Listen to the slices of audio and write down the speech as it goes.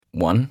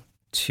1,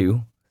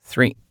 2,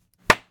 3.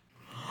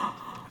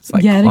 It's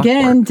like Yet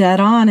again, clockwork. dead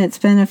on. It's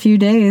been a few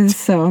days,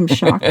 so I'm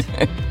shocked.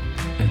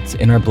 It's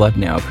in our blood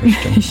now,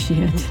 Christian.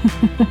 Shit.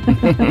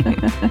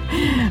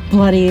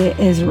 Bloody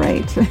is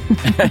right.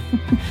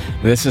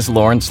 This is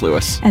Lawrence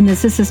Lewis. And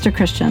this is Sister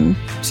Christian.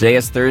 Today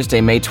is Thursday,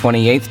 May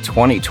 28th,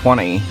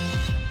 2020.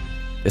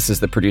 This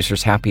is the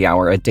Producer's Happy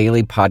Hour, a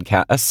daily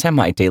podcast, a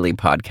semi-daily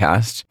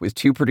podcast with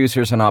two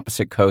producers on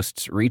opposite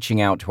coasts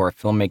reaching out to our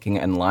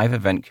filmmaking and live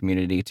event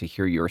community to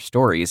hear your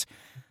stories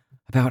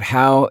about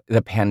how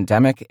the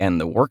pandemic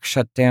and the work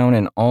shutdown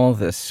and all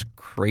this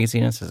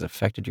craziness has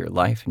affected your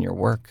life and your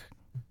work.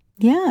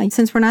 Yeah,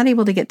 since we're not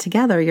able to get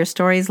together, your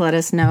stories let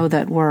us know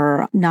that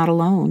we're not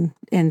alone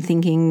in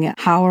thinking,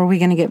 how are we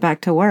going to get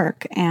back to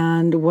work?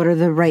 And what are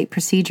the right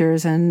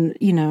procedures? And,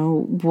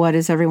 what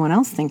is everyone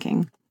else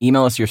thinking?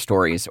 Email us your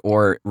stories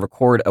or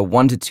record a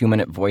 1 to 2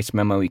 minute voice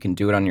memo. You can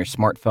do it on your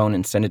smartphone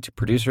and send it to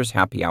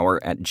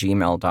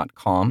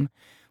producershappyhour@gmail.com.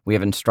 We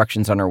have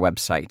instructions on our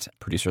website,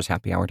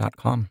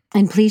 producershappyhour.com.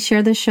 And please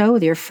share the show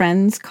with your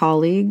friends,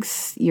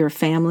 colleagues, your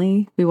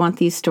family. We want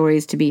these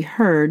stories to be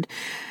heard,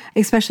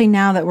 especially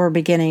now that we're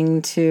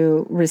beginning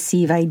to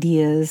receive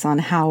ideas on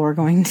how we're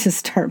going to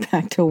start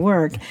back to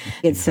work.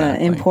 It's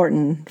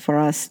important for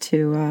us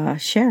to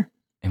share.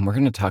 And we're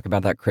going to talk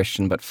about that,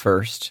 Christian. But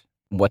first,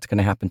 what's going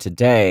to happen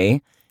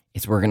today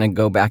is we're going to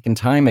go back in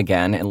time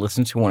again and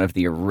listen to one of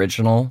the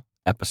original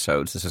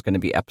episodes. This is going to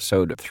be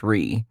episode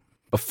 3,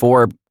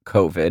 before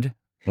COVID,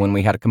 when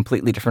we had a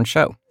completely different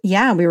show.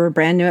 Yeah, we were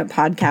brand new at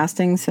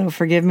podcasting, so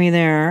forgive me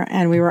there.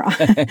 And we were on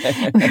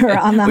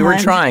the hunt. We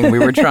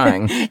were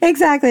trying.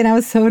 Exactly, and I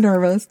was so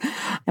nervous.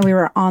 And we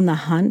were on the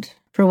hunt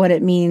for what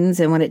it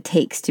means and what it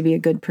takes to be a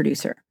good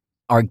producer.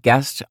 Our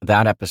guest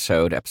that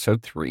episode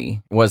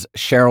 3, was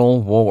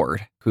Cheryl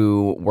Ward,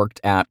 who worked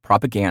at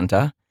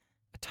Propaganda,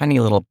 a tiny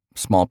little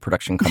small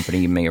production company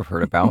you may have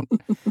heard about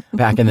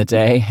back in the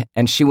day.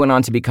 And she went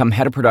on to become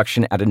head of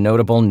production at a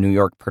notable New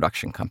York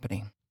production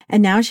company.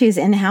 And now she's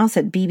in-house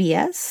at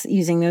BBS,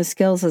 using those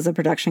skills as a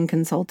production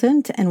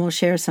consultant, and will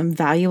share some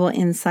valuable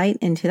insight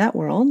into that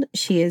world.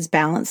 She is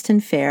balanced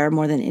and fair,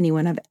 more than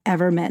anyone I've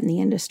ever met in the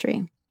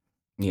industry.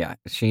 Yeah,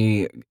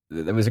 it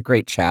was a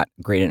great chat,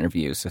 great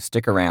interview. So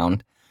stick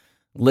around,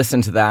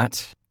 listen to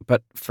that.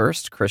 But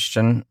first,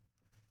 Christian,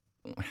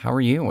 how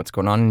are you? What's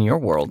going on in your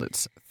world?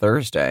 It's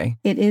Thursday.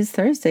 It is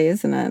Thursday,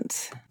 isn't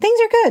it? Things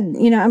are good.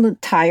 I'm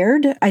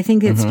tired. I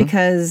think it's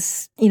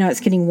because, it's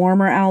getting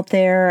warmer out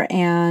there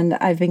and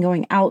I've been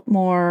going out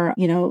more,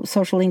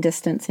 socially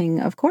distancing,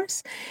 of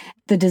course.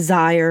 The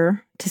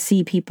desire to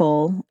see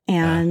people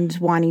and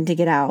wanting to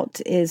get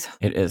out is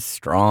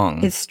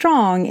strong. It's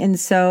strong. And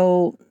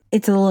so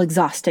it's a little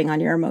exhausting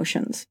on your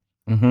emotions.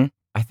 Mm-hmm.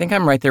 I think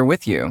I'm right there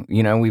with you.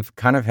 We've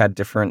kind of had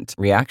different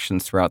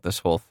reactions throughout this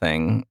whole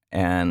thing,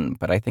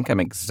 but I think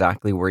I'm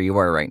exactly where you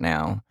are right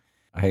now.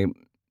 I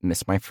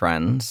miss my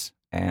friends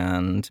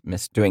and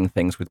miss doing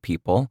things with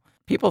people.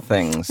 People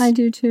things. I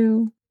do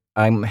too.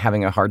 I'm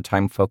having a hard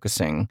time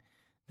focusing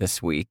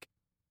this week.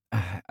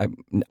 I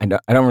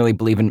don't really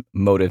believe in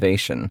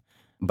motivation,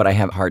 but I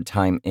have a hard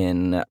time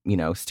in,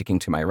 sticking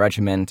to my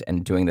regiment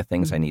and doing the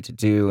things I need to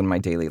do in my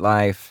daily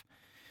life.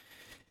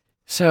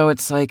 So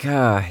it's like,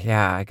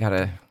 I got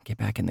to get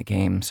back in the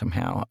game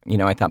somehow.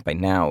 I thought by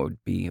now it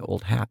would be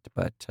old hat,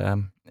 but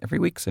every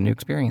week's a new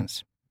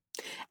experience.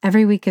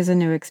 Every week is a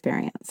new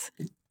experience.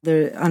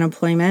 The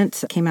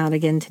unemployment came out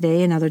again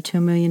today, another 2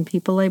 million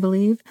people, I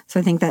believe. So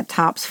I think that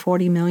tops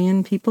 40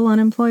 million people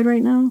unemployed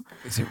right now.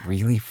 Is it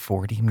really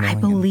 40 million? I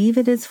believe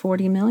it is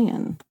 40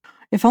 million.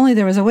 If only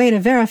there was a way to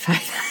verify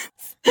that.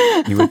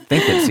 You would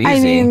think it's easy. I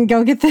mean,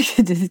 go get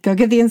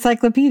the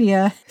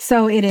encyclopedia.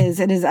 So it is.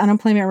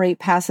 Unemployment rate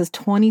passes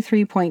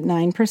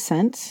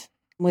 23.9%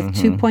 with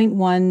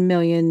 2.1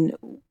 million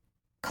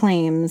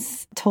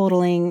claims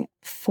totaling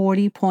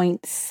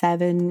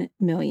 40.7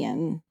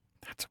 million.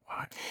 That's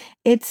wild.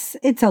 It's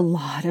a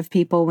lot of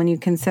people when you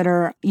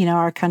consider,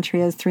 our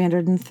country has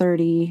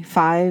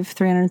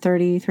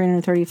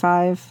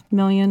 335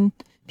 million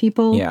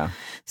people. Yeah.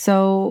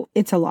 So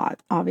it's a lot,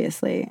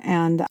 obviously.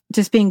 And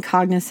just being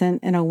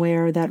cognizant and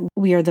aware that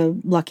we are the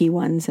lucky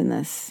ones in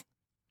this.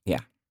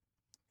 Yeah,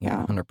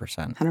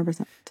 100%.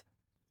 100%.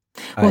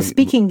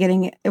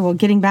 Well,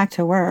 getting back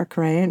to work,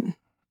 right?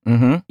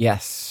 Mm-hmm.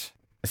 Yes.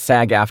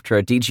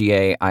 SAG-AFTRA,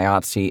 DGA,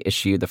 IATSE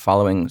issued the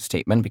following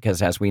statement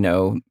because, as we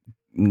know,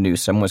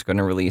 Newsom was going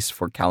to release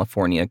for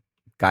California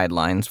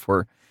guidelines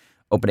for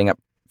opening up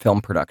film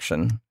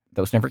production.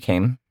 Those never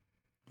came.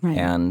 Right.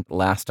 And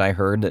last I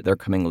heard that they're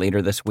coming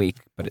later this week,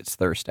 but it's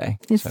Thursday.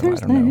 It's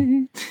Thursday. I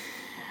don't know.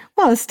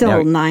 Well, it's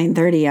still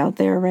 9:30 out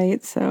there,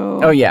 right? So.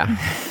 Oh, yeah.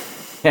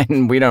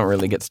 And we don't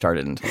really get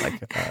started until 1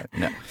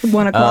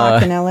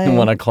 o'clock in LA.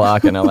 1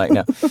 o'clock in LA,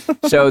 no.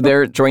 So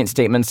their joint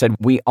statement said,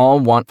 we all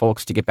want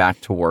folks to get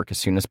back to work as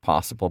soon as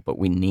possible, but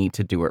we need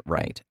to do it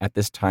right. At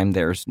this time,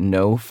 there's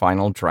no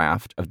final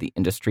draft of the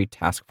industry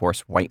task force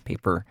white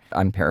paper,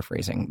 I'm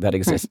paraphrasing, that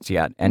exists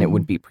yet. And it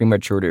would be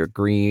premature to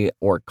agree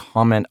or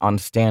comment on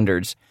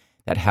standards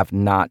that have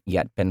not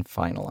yet been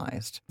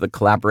finalized. The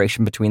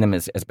collaboration between them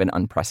has been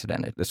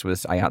unprecedented. This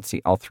was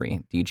IATSE, all three,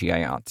 DG,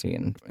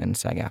 IATSE, and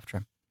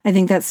SAG-AFTRA. I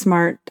think that's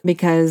smart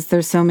because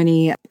there's so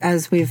many,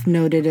 as we've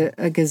noted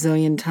a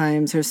gazillion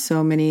times, there's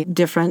so many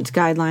different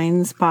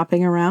guidelines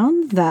popping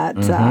around that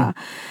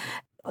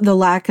the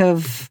lack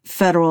of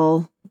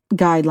federal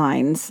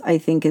guidelines, I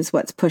think, is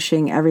what's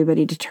pushing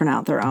everybody to turn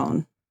out their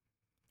own.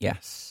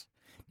 Yes.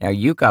 Now,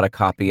 you got a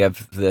copy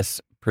of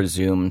this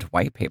presumed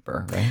white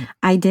paper, right?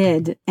 I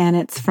did, and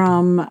it's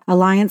from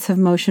Alliance of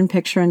Motion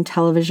Picture and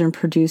Television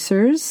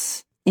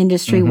Producers,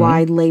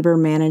 Industry-Wide Labor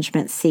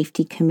Management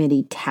Safety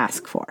Committee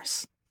Task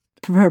Force.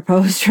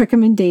 Proposed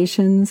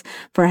recommendations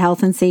for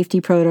health and safety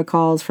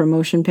protocols for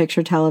motion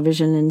picture,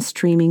 television, and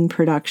streaming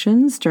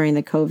productions during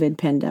the COVID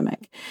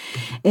pandemic.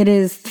 It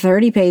is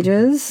 30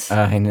 pages.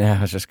 I know,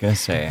 I was just going to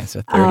say, it's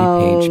a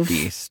 30-page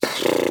beast.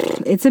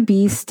 It's a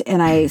beast,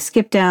 and I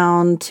skipped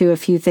down to a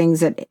few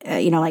things that,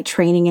 like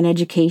training and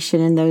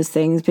education and those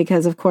things,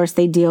 because, of course,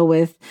 they deal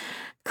with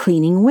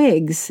cleaning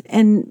wigs.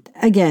 And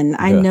again,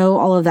 I know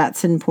all of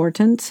that's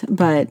important,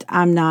 but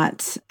I'm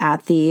not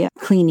at the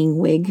cleaning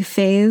wig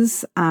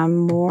phase. I'm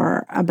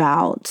more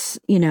about,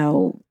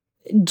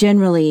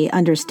 generally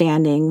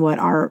understanding what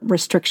our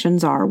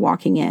restrictions are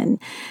walking in.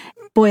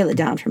 Boil it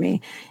down for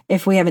me.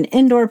 If we have an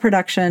indoor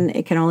production,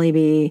 it can only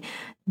be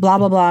blah,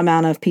 blah, blah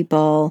amount of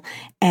people.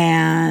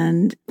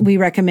 And we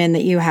recommend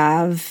that you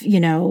have,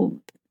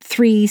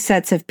 3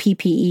 sets of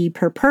PPE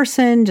per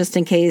person, just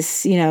in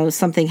case,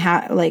 something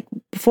like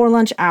before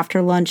lunch,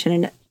 after lunch,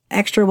 and an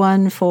extra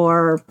one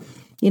for,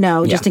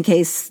 just in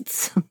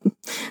case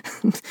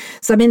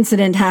some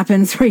incident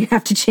happens where you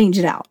have to change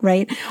it out,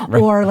 right?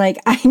 Or like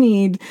I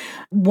need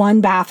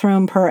 1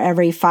 bathroom per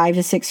every 5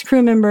 to 6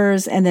 crew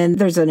members. And then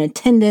there's an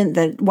attendant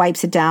that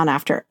wipes it down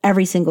after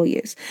every single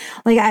use.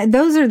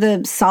 Those are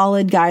the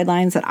solid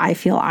guidelines that I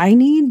feel I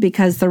need,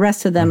 because the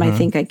rest of them I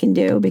think I can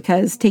do,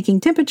 because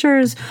taking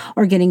temperatures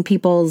or getting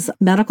people's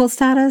medical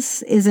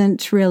status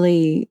isn't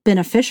really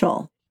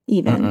beneficial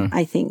even,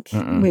 I think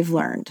we've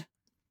learned.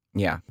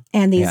 Yeah.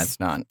 And it's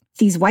not.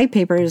 These white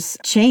papers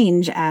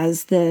change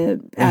as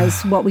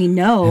what we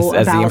know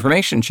as the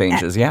information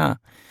changes. Yeah.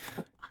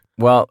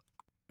 Well,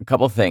 a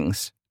couple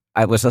things.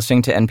 I was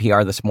listening to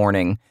NPR this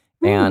morning,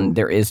 and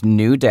there is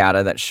new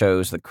data that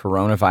shows that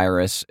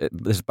coronavirus,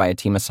 this is by a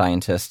team of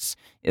scientists,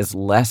 is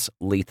less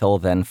lethal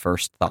than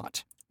first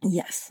thought.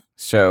 Yes.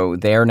 So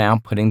they're now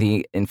putting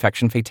the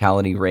infection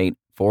fatality rate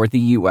for the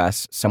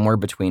U.S. somewhere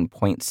between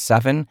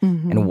 0.7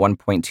 and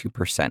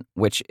 1.2%,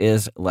 which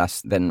is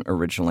less than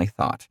originally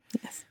thought.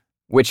 Yes.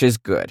 Which is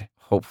good.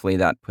 Hopefully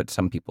that puts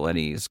some people at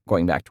ease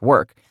going back to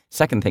work.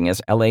 Second thing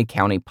is LA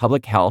County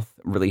Public Health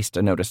released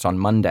a notice on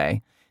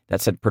Monday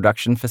that said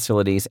production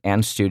facilities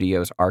and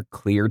studios are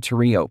cleared to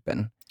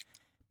reopen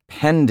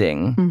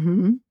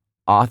pending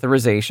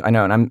authorization. I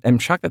know, and I'm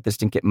shocked that this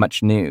didn't get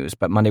much news,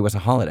 but Monday was a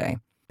holiday.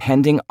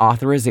 Pending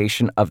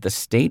authorization of the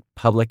state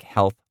public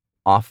health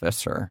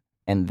officer,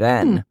 and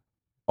then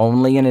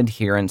only in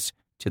adherence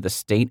to the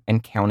state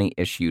and county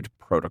issued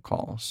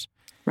protocols.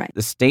 Right.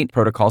 The state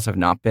protocols have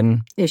not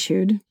been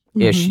issued,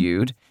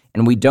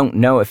 and we don't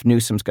know if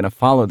Newsom's going to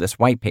follow this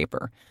white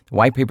paper. The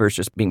white paper is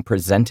just being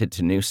presented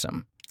to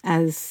Newsom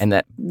as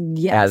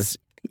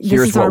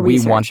here's what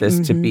we want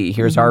this to be.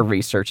 Here's our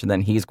research, and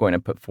then he's going to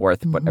put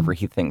forth whatever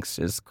he thinks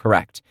is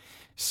correct.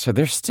 So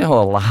there's still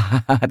a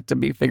lot to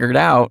be figured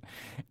out.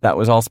 That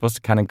was all supposed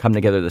to kind of come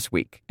together this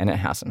week, and it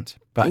hasn't.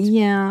 But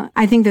yeah,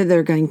 I think that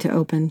they're going to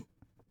open.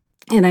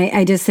 And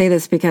I just say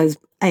this because,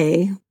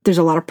 A, there's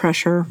a lot of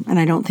pressure, and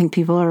I don't think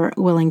people are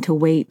willing to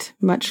wait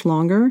much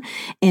longer.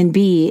 And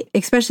B,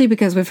 especially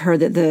because we've heard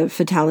that the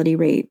fatality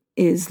rate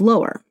is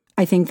lower.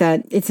 I think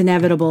that it's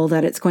inevitable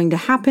that it's going to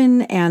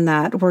happen, and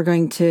that we're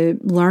going to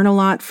learn a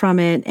lot from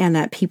it, and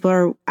that people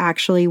are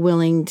actually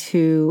willing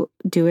to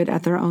do it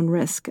at their own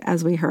risk,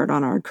 as we heard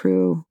on our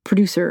crew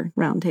producer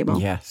roundtable.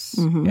 Yes.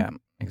 Yeah,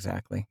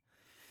 exactly.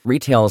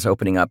 Retail is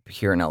opening up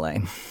here in LA.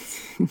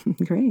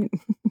 Great.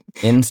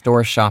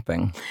 In-store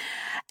shopping.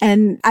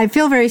 And I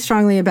feel very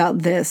strongly about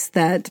this,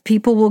 that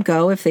people will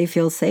go if they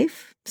feel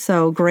safe.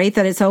 So great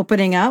that it's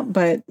opening up,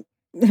 but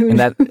and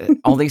that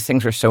all these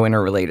things are so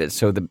interrelated.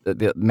 So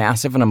the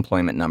massive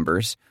unemployment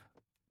numbers,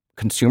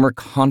 consumer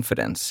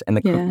confidence, and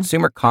the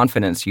consumer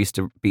confidence used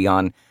to be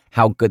on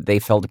how good they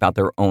felt about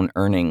their own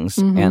earnings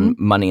and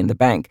money in the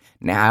bank.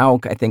 Now,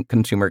 I think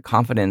consumer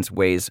confidence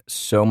weighs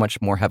so much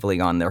more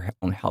heavily on their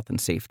own health and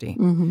safety.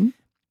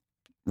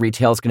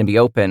 Retail is going to be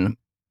open,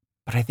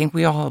 but I think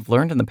we all have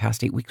learned in the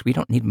past 8 weeks we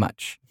don't need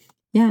much.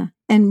 Yeah.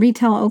 And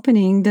retail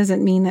opening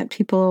doesn't mean that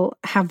people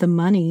have the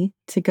money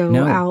to go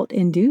out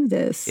and do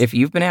this. If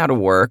you've been out of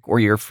work or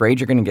you're afraid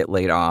you're going to get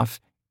laid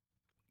off,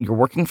 you're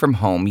working from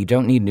home, you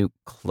don't need new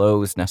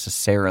clothes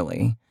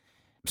necessarily.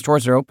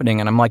 Stores are opening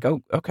and I'm like,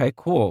 oh, okay,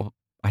 cool.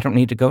 I don't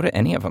need to go to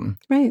any of them.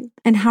 Right.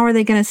 And how are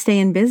they going to stay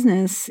in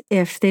business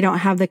if they don't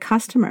have the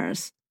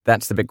customers?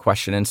 That's the big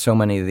question. And so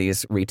many of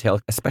these retail,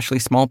 especially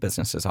small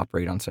businesses,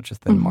 operate on such a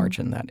thin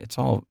margin that it's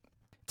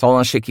It's all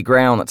on shaky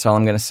ground. That's all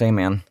I'm going to say,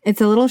 man.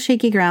 It's a little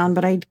shaky ground,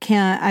 but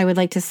I would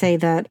like to say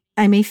that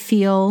I may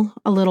feel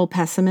a little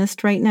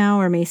pessimist right now,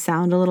 or may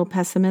sound a little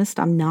pessimist.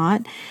 I'm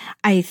not.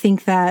 I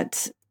think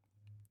that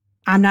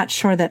I'm not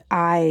sure that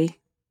I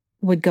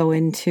would go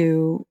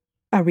into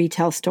a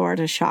retail store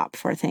to shop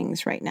for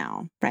things right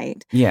now,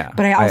 right? Yeah.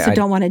 But I also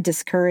don't want to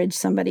discourage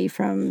somebody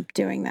from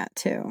doing that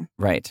too.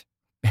 Right.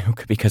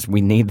 Because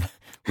we need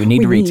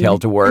retail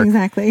to work.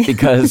 Exactly.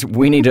 Because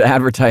we need to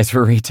advertise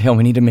for retail.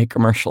 We need to make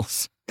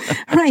commercials.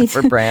 Right.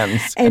 For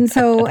brands. And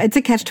so it's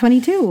a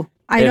catch-22.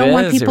 I don't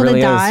want people to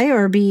die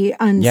or be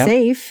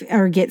unsafe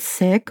or get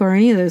sick or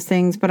any of those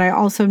things, but I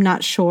also am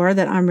not sure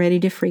that I'm ready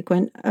to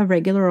frequent a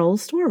regular old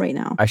store right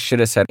now. I should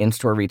have said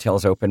in-store retail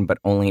is open, but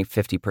only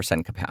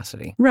 50%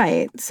 capacity.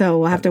 Right. So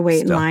we'll have to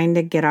wait in line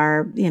to get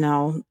our,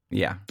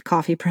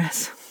 coffee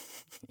press.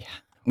 Yeah.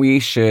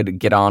 We should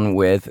get on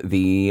with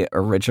the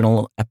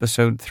original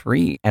episode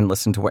 3 and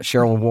listen to what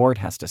Cheryl Ward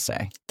has to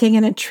say.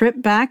 Taking a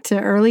trip back to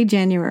early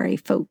January,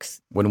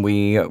 folks. When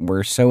we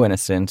were so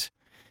innocent,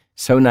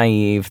 so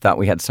naive, thought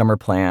we had summer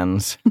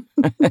plans.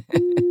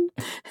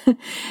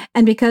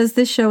 And because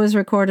this show was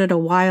recorded a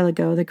while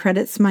ago, the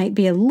credits might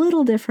be a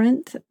little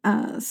different.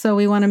 So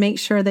we want to make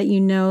sure that you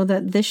know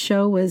that this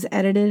show was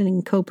edited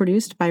and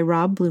co-produced by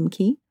Rob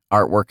Blumke.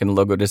 Artwork and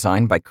logo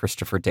design by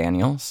Christopher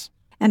Daniels.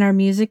 And our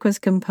music was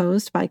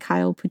composed by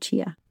Kyle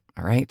Puccia.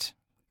 All right,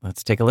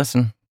 let's take a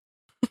listen.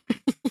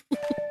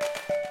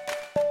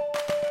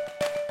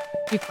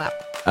 You clap.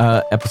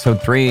 Episode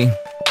 3.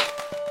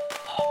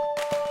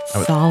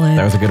 Solid.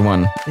 That was a good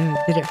one.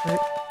 Did it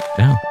hurt?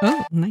 No.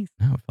 Oh, nice.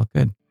 No, it felt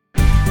good.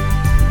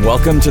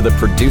 Welcome to the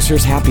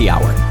Producers Happy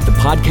Hour, the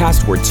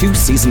podcast where 2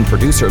 seasoned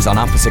producers on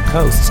opposite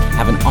coasts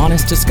have an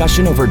honest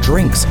discussion over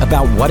drinks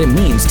about what it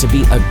means to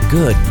be a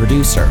good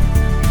producer.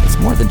 It's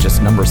more than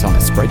just numbers on a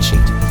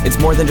spreadsheet. It's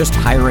more than just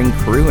hiring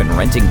crew and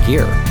renting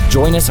gear.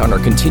 Join us on our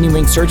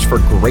continuing search for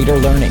greater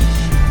learning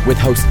with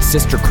host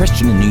Sister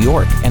Christian in New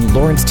York and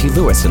Lawrence T.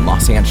 Lewis in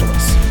Los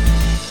Angeles.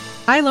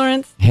 Hi,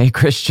 Lawrence. Hey,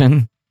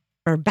 Christian.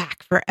 We're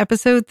back for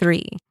episode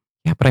 3.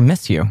 Yeah, but I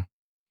miss you.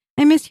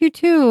 I miss you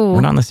too.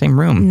 We're not in the same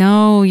room.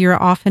 No,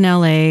 you're off in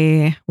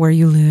LA where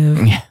you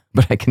live. Yeah,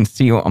 but I can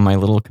see you on my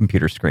little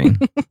computer screen.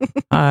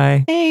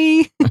 Hi.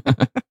 Hey.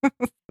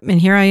 And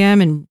here I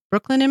am in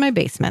Brooklyn in my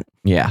basement.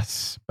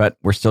 Yes, but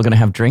we're still going to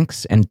have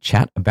drinks and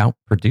chat about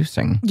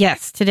producing.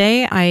 Yes,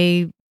 today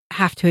I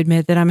have to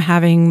admit that I'm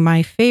having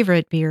my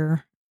favorite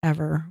beer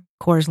ever,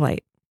 Coors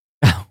Light.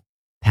 Oh,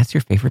 that's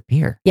your favorite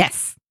beer?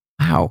 Yes.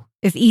 Wow.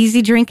 It's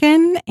easy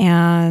drinking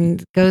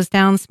and goes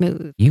down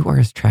smooth. You are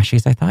as trashy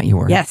as I thought you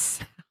were. Yes,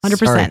 100%.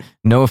 Sorry.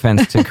 No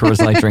offense to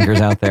Coors Light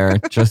drinkers out there.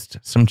 Just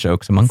some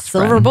jokes amongst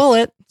friends.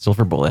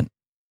 Silver Bullet.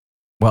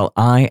 Well,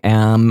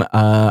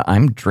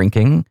 I'm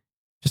drinking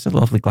just a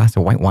lovely glass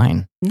of white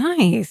wine.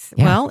 Nice.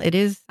 Yeah. Well, it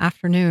is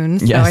afternoon,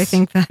 so yes, I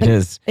think that it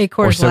is. A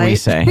Coors or so Light. We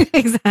say.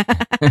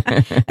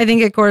 Exactly. I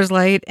think a Coors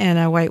Light and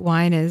a white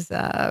wine is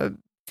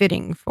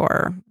fitting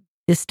for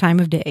this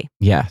time of day.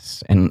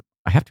 Yes, and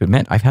I have to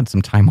admit, I've had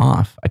some time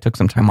off. I took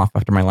some time off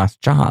after my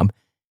last job,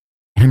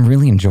 and I'm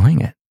really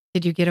enjoying it.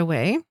 Did you get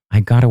away?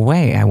 I got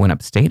away. I went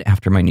upstate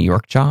after my New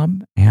York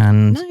job,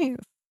 and nice.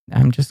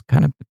 I'm just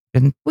kind of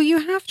been Well, you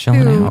have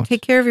chilling to out.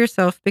 take care of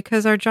yourself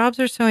because our jobs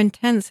are so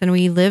intense, and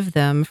we live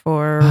them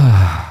for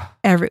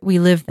we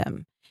live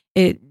them.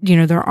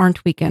 There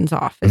aren't weekends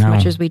off as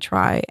much as we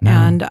try. No.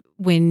 And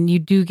when you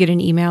do get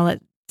an email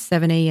at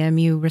 7 a.m.,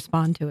 you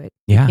respond to it.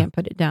 Yeah. You can't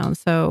put it down.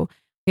 So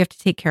we have to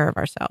take care of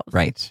ourselves.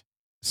 Right.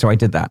 So I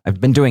did that.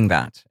 I've been doing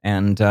that.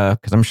 And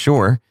because I'm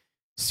sure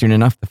soon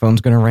enough the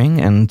phone's going to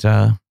ring and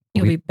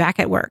you'll be back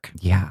at work.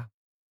 Yeah.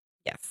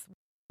 Yes.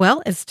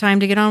 Well, it's time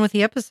to get on with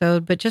the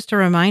episode, but just a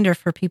reminder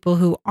for people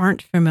who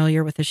aren't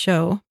familiar with the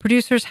show,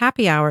 Producers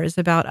Happy Hour is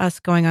about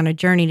us going on a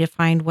journey to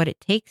find what it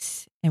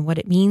takes and what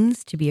it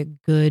means to be a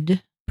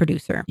good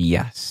producer.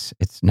 Yes.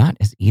 It's not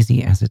as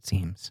easy as it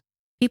seems.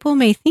 People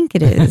may think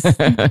it is,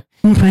 but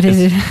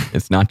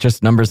it's not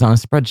just numbers on a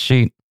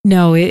spreadsheet.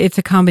 No, it's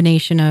a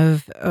combination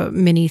of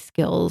many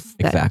skills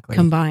that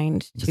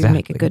combined to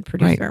make a good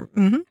producer.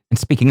 Right. Mm-hmm. And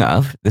speaking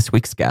of, this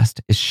week's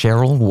guest is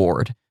Cheryl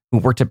Ward, who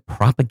worked at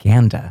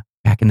Propaganda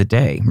back in the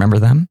day. Remember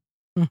them?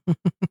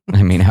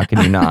 I mean, how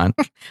can you not?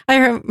 I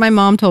heard my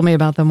mom told me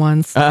about them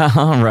once.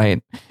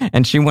 Right.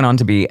 And she went on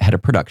to be head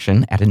of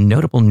production at a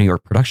notable New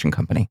York production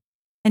company.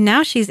 And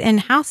now she's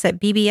in-house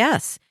at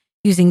BBS,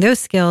 using those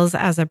skills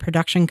as a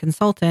production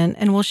consultant,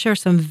 and will share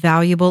some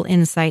valuable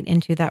insight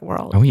into that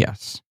world. Oh,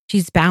 yes.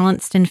 She's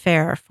balanced and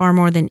fair, far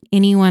more than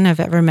anyone I've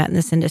ever met in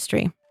this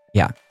industry.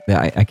 Yeah,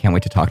 I can't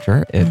wait to talk to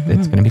her.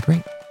 It's going to be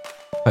great.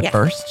 But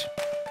first,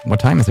 what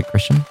time is it,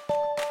 Christian?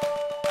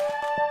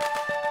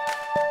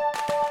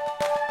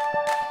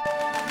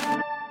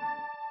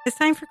 It's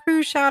time for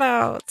crew shout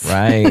outs.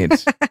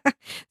 Right.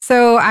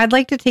 So I'd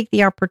like to take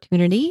the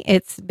opportunity.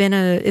 It's been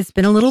a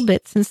little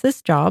bit since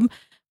this job,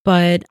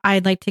 but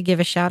I'd like to give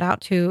a shout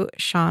out to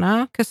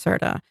Shauna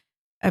Caserta,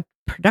 a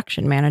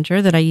production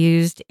manager that I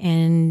used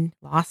in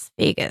Las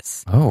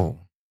Vegas. Oh,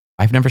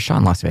 I've never shot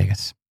in Las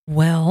Vegas.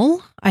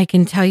 Well, I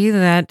can tell you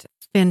that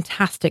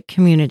fantastic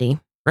community.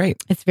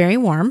 Great. It's very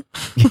warm.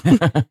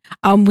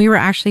 We were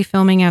actually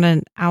filming at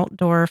an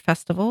outdoor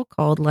festival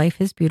called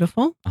Life is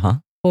Beautiful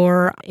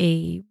for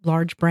a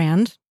large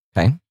brand.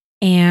 Okay.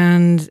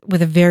 And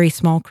with a very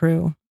small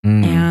crew.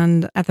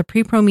 And at the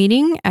pre-pro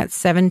meeting at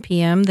 7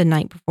 p.m. the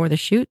night before the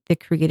shoot, the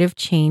creative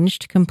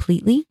changed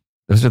completely.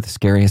 Those are the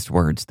scariest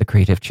words. The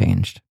creative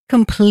changed.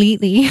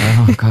 Completely.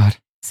 Oh, God.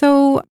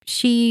 So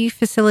she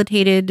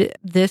facilitated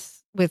this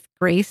with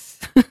grace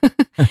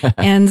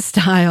and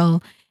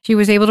style. She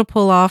was able to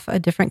pull off a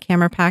different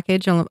camera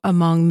package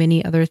among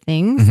many other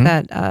things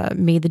that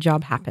made the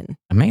job happen.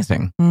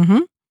 Amazing.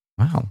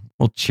 Wow.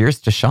 Well, cheers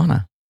to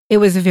Shauna. It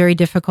was a very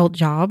difficult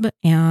job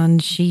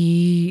and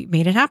she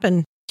made it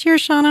happen.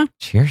 Cheers, Shauna.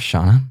 Cheers,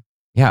 Shauna.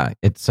 Yeah,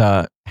 it's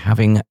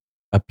having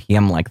a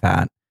PM like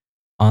that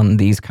on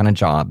these kind of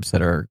jobs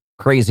that are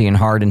crazy and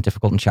hard and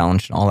difficult and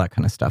challenged and all that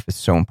kind of stuff is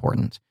so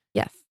important.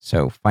 Yes.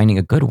 So finding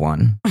a good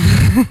one,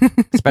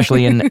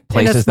 especially in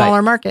places in a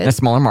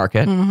smaller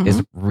market,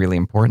 is really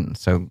important.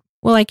 So,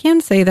 well, I can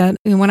say that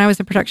when I was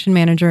a production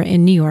manager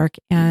in New York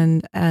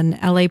and an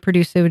LA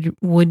producer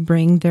would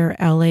bring their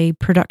LA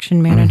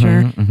production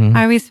manager,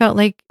 I always felt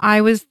like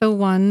I was the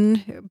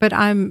one, but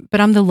I'm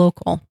the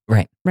local.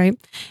 Right. Right.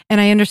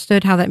 And I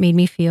understood how that made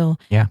me feel.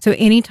 Yeah. So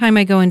anytime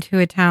I go into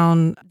a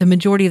town, the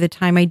majority of the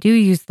time I do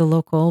use the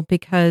local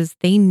because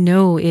they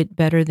know it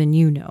better than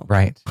you know.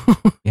 Right.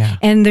 Yeah.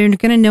 And they're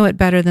going to know it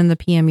better than the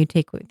PM you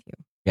take with you.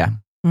 Yeah.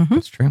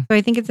 That's true. So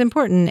I think it's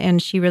important.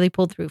 And she really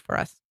pulled through for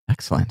us.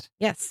 Excellent.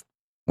 Yes.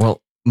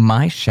 Well,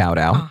 my shout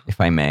out, if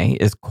I may,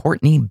 is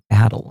Courtney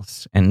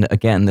Battles. And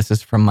again, this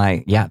is from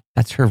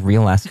that's her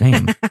real last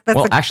name.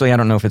 Actually, I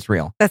don't know if it's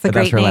real. That's a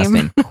great her name. last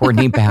name,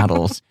 Courtney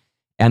Battles.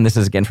 And this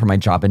is again from my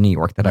job in New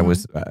York that I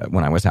was,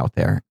 when I was out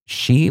there.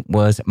 She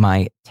was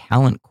my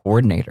talent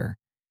coordinator,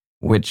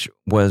 which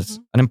was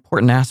an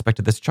important aspect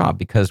of this job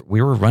because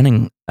we were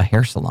running a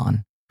hair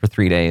salon for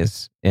 3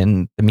 days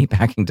in the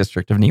meatpacking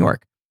district of New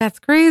York. That's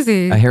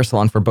crazy. A hair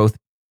salon for both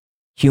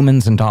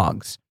humans and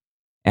dogs.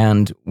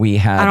 And we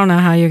had... I don't know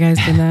how you guys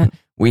did that.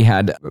 We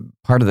had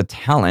part of the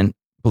talent,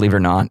 believe it or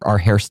not, our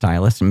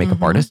hairstylists and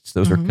makeup artists.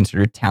 Those were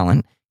considered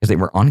talent because they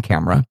were on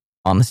camera,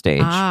 on the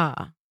stage.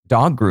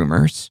 Dog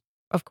groomers.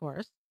 Of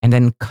course. And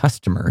then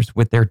customers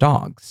with their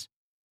dogs.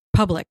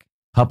 Public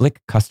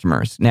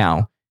customers.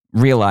 Now,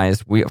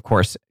 realize we, of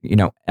course,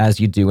 as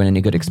you do in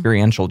any good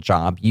experiential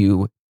job,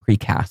 you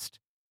precast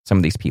some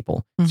of these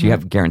people. So you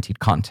have guaranteed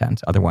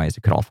content. Otherwise,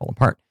 it could all fall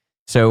apart.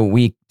 So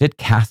we did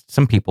cast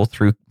some people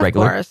through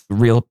regular,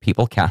 real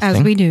people casting.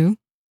 As we do.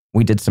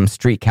 We did some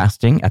street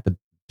casting at the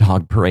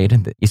dog parade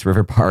in the East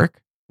River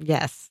Park.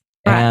 Yes.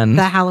 And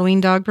the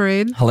Halloween dog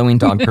parade.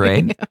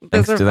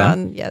 Thanks to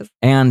fun, that. Yes.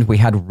 And we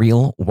had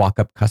real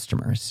walk-up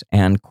customers.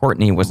 And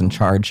Courtney was in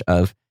charge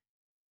of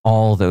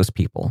all those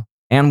people.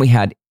 And we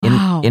had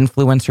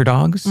influencer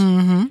dogs.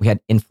 We had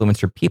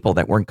influencer people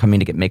that weren't coming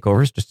to get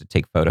makeovers, just to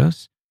take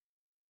photos.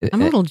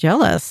 I'm a little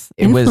jealous.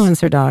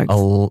 Influencer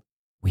dogs.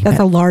 That's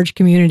a large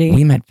community.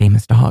 We met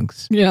famous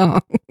dogs. Yeah.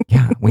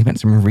 Yeah, we met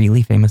some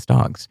really famous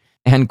dogs.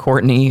 And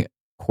Courtney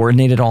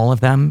coordinated all of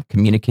them,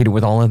 communicated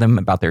with all of them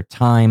about their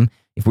time,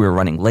 if we were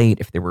running late,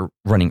 if they were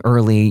running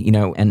early,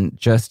 and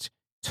just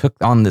took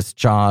on this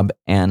job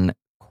and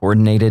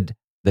coordinated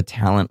the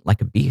talent like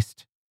a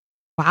beast.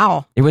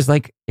 Wow. It was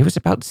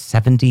about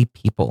 70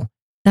 people.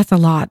 That's a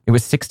lot. It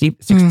was 60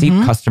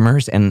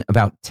 customers and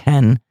about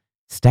 10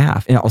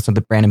 staff, and also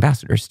the brand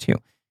ambassadors too.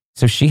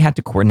 So she had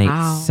to coordinate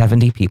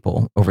 70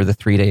 people over the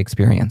 3-day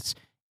experience,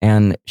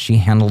 and she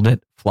handled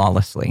it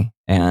flawlessly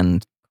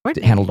and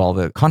handled all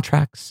the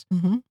contracts,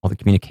 all the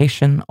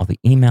communication, all the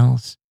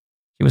emails.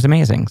 She was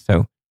amazing.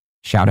 So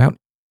shout out,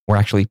 or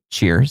actually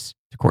cheers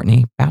to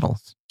Courtney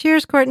Battles.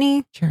 Cheers,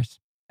 Courtney.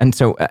 Cheers. And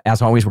so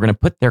as always, we're going to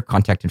put their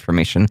contact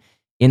information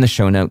in the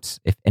show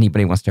notes if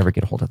anybody wants to ever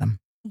get a hold of them.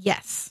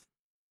 Yes.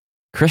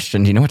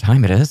 Christian, do you know what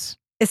time it is?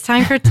 It's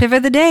time for tip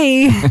of the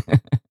day.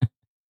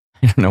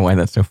 I don't know why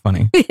that's so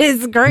funny.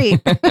 It's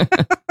great.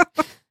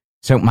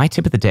 So my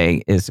tip of the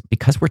day is,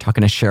 because we're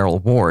talking to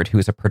Cheryl Ward, who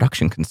is a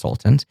production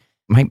consultant,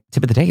 my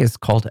tip of the day is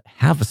called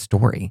Have a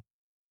Story.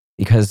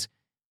 Because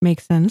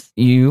makes sense.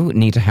 You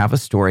need to have a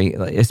story,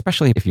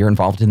 especially if you're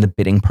involved in the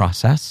bidding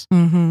process.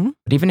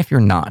 But even if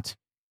you're not,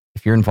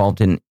 if you're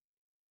involved in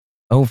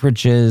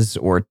overages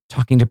or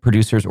talking to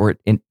producers or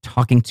in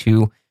talking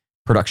to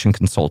production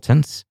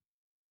consultants,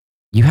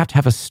 you have to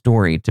have a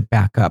story to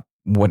back up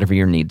whatever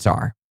your needs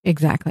are.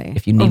 Exactly.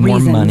 If you need more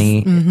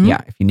money,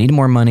 if you need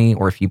more money,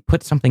 or if you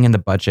put something in the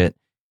budget,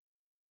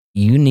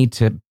 you need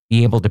to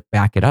be able to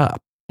back it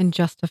up and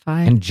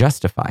justify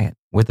it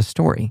with a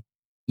story.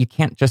 You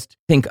can't just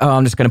think, oh,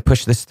 I'm just going to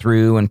push this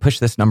through and push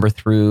this number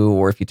through.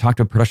 Or if you talk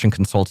to a production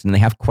consultant and they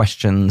have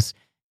questions,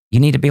 you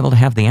need to be able to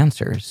have the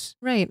answers.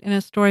 Right. And a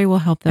story will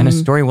help them. And a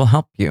story will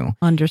help you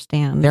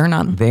understand. They're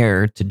not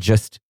there to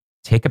just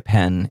take a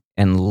pen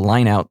and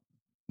line out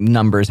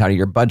numbers out of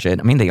your budget.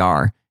 I mean, they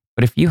are.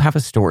 But if you have a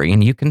story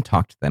and you can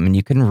talk to them and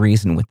you can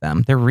reason with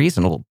them, they're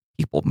reasonable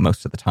people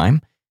most of the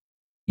time.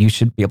 You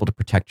should be able to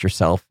protect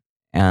yourself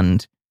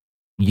and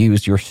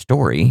use your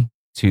story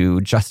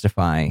to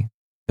justify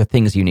the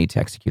things you need to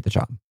execute the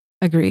job.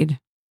 Agreed.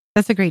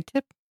 That's a great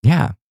tip.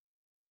 Yeah.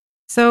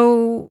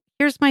 So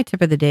here's my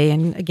tip of the day.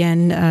 And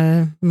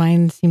again,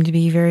 mine seem to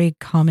be very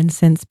common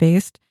sense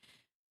based.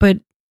 But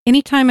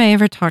anytime I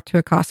ever talk to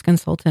a cost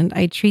consultant,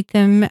 I treat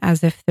them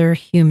as if they're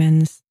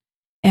humans.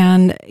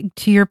 And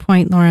to your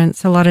point,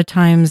 Lawrence, a lot of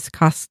times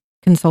cost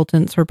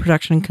consultants or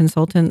production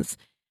consultants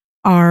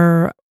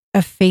are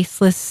a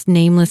faceless,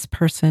 nameless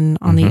person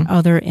on the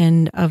other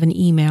end of an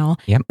email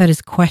that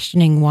is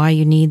questioning why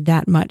you need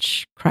that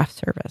much craft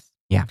service.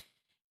 Yeah.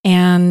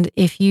 And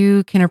if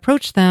you can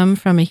approach them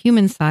from a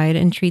human side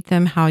and treat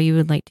them how you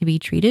would like to be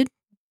treated,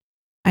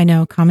 I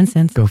know, common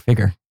sense. Go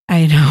figure.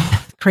 I know,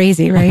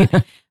 crazy, right?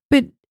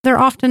 But they're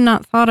often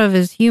not thought of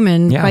as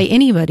human by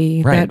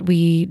anybody that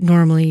we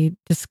normally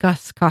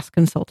discuss cost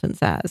consultants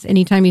as.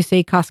 Anytime you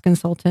say cost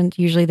consultant,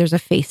 usually there's a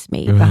face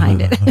made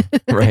behind it.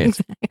 Right.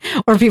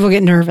 Or people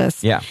get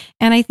nervous. Yeah.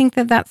 And I think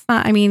that that's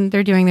not, I mean,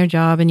 they're doing their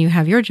job and you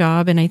have your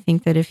job. And I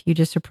think that if you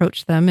just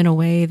approach them in a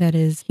way that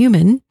is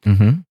human,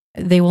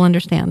 they will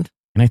understand.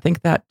 And I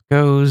think that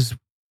goes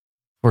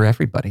for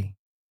everybody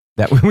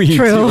that we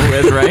True. deal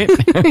with, right?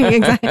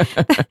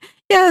 Exactly.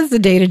 Yeah, it's a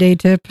day-to-day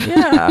tip.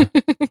 Yeah.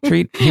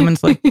 Treat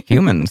humans like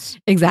humans.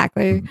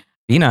 Exactly.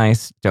 Be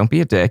nice. Don't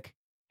be a dick.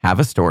 Have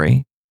a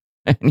story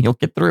and you'll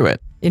get through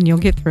it. And you'll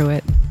get through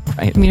it.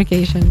 Right.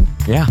 Communication.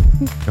 Yeah.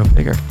 Go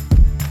figure.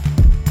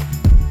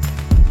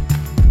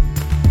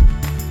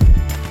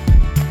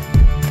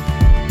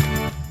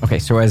 Okay,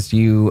 so as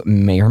you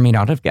may or may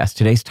not have guessed,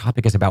 today's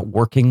topic is about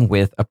working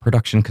with a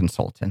production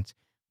consultant.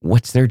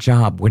 What's their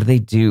job? What do they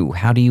do?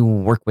 How do you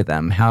work with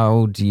them?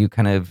 How do you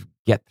kind of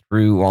get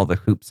through all the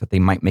hoops that they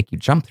might make you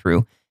jump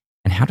through?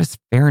 And how does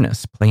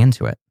fairness play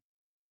into it?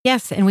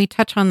 Yes, and we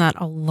touch on that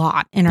a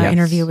lot in our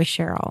interview with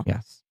Cheryl.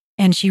 Yes.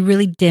 And she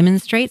really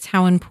demonstrates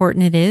how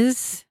important it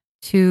is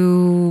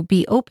to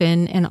be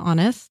open and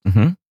honest.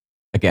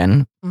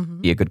 Again,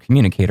 be a good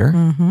communicator,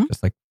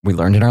 just like we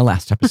learned in our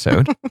last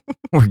episode.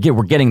 We're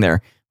getting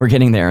there. We're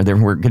getting there.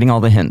 We're getting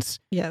all the hints.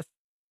 Yes.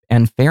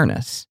 And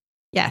fairness.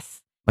 Yes.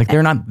 Like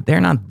they're not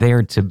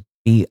there to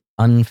be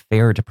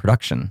unfair to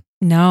production.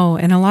 No.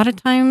 And a lot of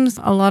times,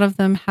 a lot of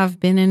them have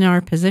been in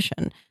our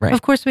position. Right.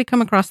 Of course, we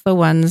come across the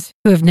ones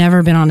who have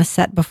never been on a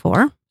set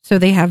before. So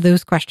they have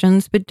those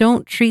questions, but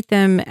don't treat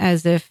them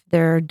as if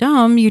they're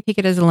dumb. You take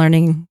it as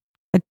a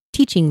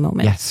teaching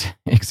moment. Yes,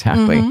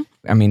 exactly.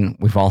 I mean,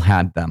 we've all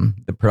had them.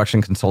 The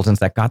production consultants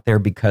that got there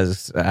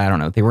because, I don't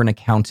know, they were an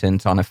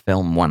accountant on a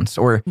film once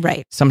or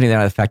something to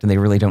that effect, and they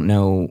really don't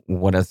know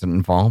what is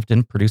involved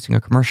in producing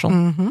a commercial.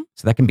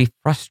 So that can be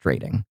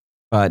frustrating.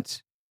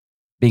 But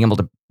being able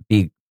to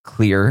be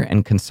clear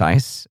and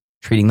concise,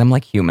 treating them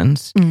like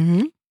humans,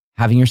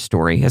 having your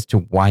story as to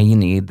why you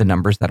need the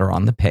numbers that are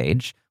on the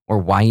page or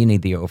why you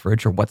need the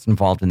overage or what's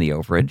involved in the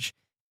overage,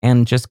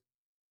 and just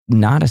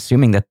not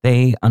assuming that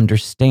they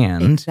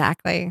understand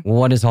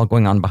what is all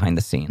going on behind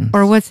the scenes.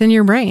 Or what's in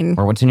your brain.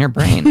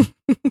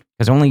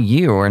 Because only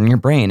you are in your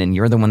brain and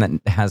you're the one that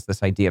has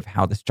this idea of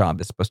how this job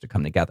is supposed to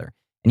come together.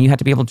 And you have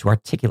to be able to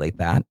articulate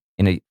that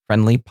in a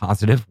friendly,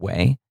 positive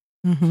way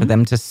for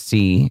them to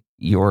see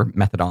your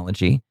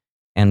methodology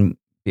and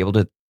be able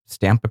to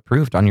stamp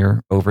approved on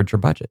your overage or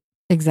budget.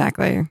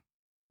 Exactly.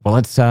 Well,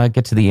 let's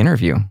get to the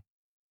interview.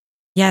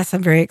 Yes,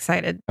 I'm very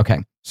excited.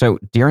 Okay. So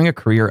during a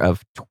career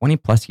of 20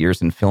 plus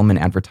years in film and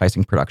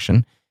advertising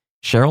production,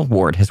 Cheryl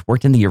Ward has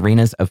worked in the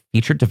arenas of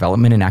feature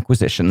development and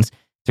acquisitions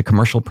to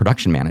commercial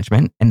production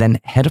management and then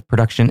head of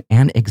production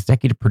and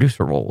executive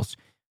producer roles,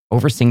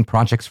 overseeing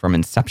projects from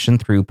inception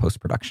through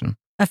post-production.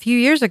 A few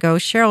years ago,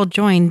 Cheryl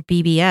joined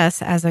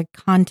BBS as a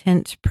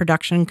content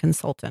production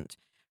consultant.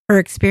 Her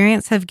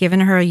experience have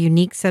given her a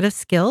unique set of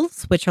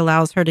skills, which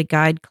allows her to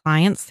guide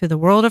clients through the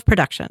world of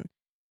production.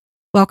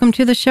 Welcome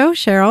to the show,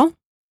 Cheryl.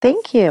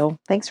 Thank you.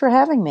 Thanks for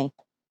having me.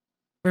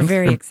 We're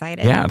very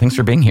excited. Yeah, thanks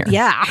for being here.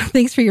 Yeah,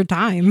 thanks for your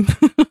time.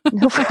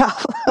 No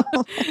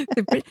problem.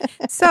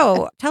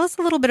 So tell us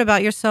a little bit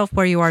about yourself,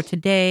 where you are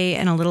today,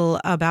 and a little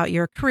about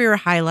your career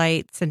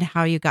highlights and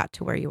how you got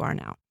to where you are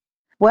now.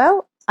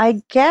 Well,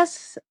 I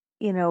guess,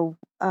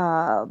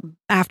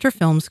 after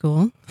film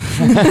school.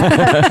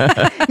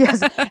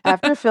 Yes,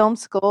 after film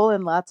school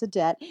and lots of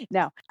debt.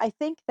 Now, I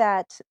think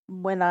that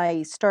when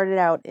I started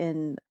out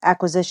in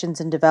acquisitions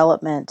and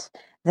development,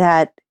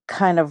 that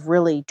kind of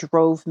really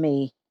drove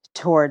me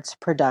towards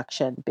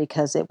production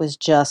because it was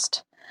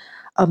just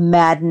a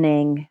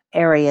maddening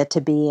area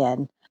to be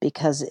in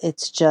because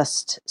it's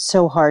just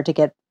so hard to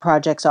get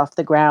projects off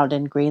the ground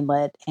and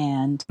greenlit.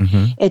 And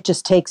it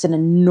just takes an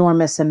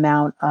enormous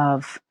amount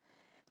of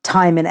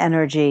time and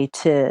energy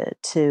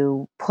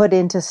to put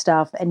into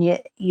stuff, and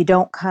you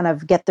don't kind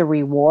of get the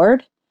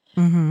reward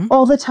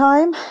all the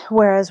time.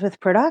 Whereas with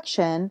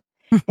production,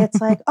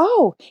 it's like,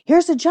 oh,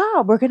 here's a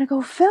job. We're going to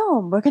go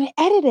film. We're going to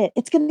edit it.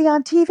 It's going to be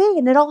on TV,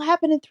 and it all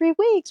happened in 3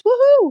 weeks.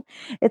 Woohoo!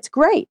 It's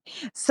great.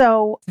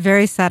 So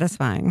very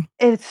satisfying.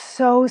 It's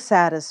so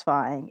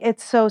satisfying.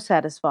 It's so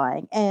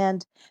satisfying.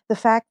 And the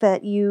fact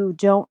that you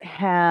don't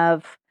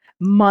have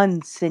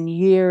months and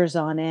years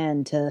on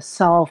end to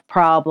solve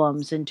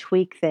problems and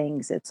tweak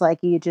things. It's like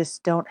you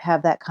just don't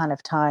have that kind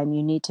of time.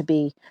 You need to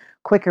be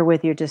quicker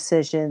with your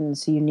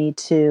decisions. You need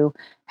to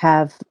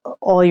have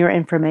all your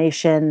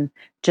information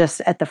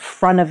just at the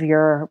front of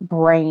your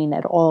brain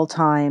at all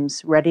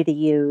times, ready to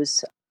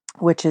use,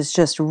 which is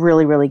just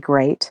really, really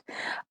great.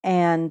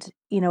 And,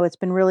 it's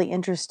been really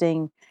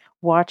interesting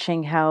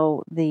watching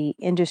how the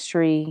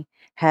industry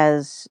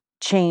has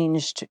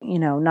changed,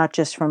 not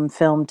just from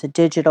film to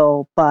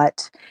digital,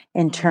 but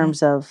in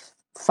terms of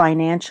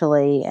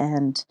financially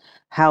and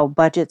how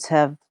budgets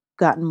have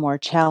gotten more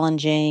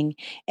challenging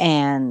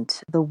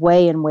and the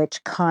way in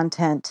which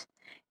content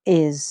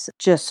is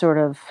just sort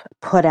of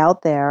put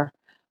out there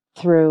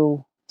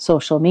through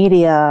social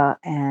media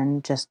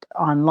and just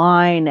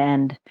online.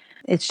 And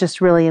it's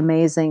just really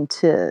amazing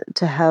to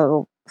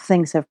how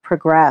things have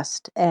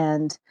progressed.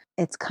 And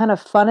it's kind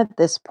of fun at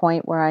this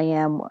point where I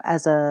am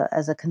as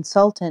a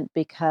consultant,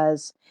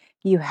 because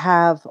you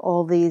have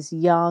all these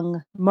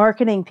young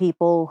marketing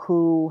people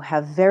who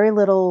have very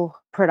little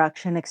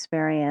production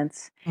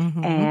experience,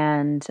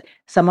 and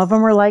some of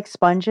them are like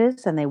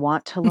sponges and they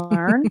want to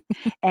learn,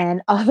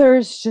 and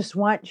others just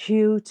want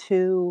you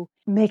to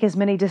make as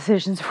many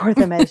decisions for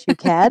them as you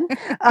can.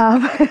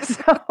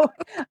 So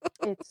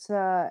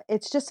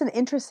it's just an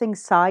interesting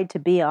side to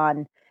be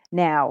on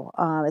now.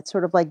 It's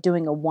sort of like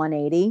doing a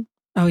 180.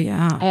 Oh,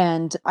 yeah.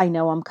 And I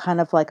know I'm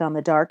kind of like on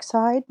the dark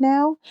side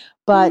now,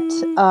 but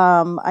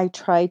I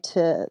try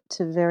to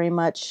very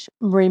much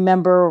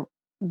remember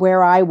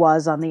where I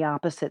was on the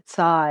opposite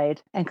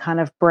side and kind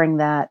of bring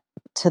that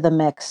to the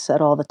mix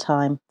at all the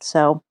time.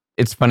 So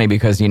it's funny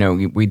because,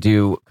 we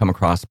do come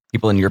across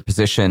people in your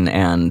position,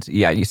 and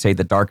you say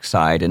the dark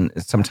side, and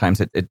sometimes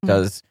it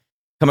does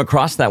come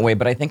across that way.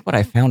 But I think what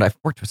I found, I've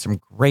worked with some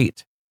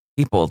great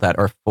people that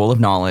are full of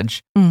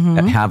knowledge,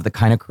 that have the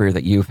kind of career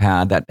that you've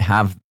had, that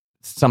have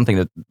something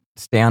to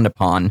stand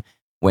upon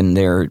when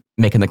they're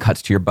making the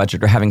cuts to your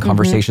budget or having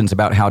conversations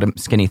about how to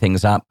skinny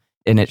things up.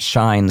 And it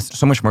shines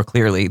so much more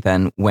clearly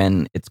than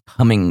when it's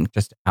coming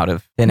just out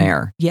of thin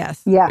air.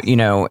 Yes. Yeah.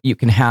 You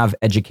can have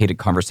educated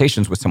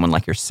conversations with someone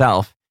like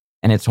yourself,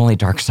 and it's only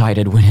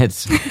dark-sided when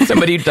it's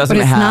somebody who doesn't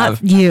but it's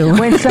have... not you.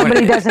 When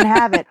somebody doesn't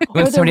have it.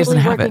 When or somebody they're doesn't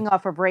really have working it.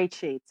 off of rate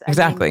sheets.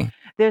 Exactly.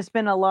 There's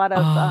been a lot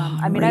of,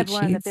 I've rate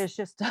learned that sheets. there's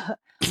just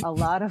a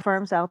lot of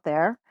firms out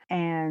there,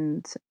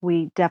 and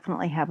we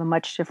definitely have a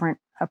much different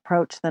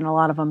approach than a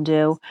lot of them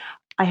do.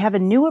 I have a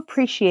new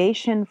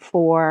appreciation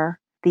for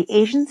the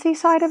agency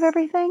side of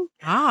everything.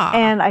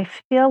 And I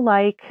feel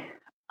like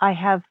I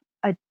have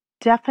a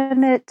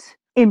definite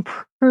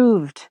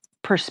improved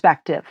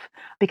perspective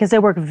because I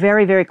work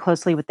very, very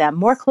closely with them,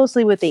 more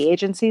closely with the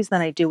agencies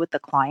than I do with the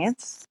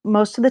clients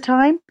most of the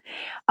time,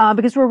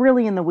 because we're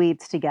really in the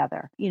weeds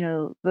together.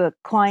 The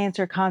clients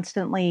are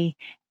constantly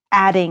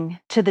adding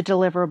to the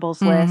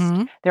deliverables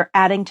list. They're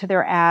adding to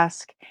their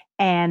ask,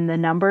 and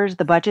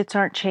the budgets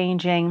aren't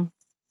changing.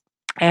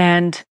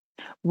 And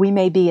we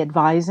may be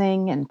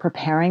advising and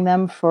preparing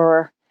them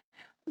for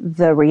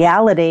the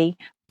reality,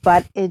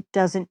 but it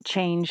doesn't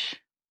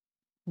change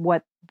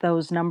what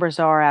those numbers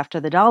are after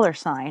the dollar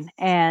sign.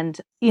 And,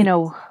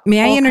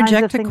 may I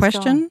interject a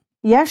question?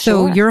 Yeah,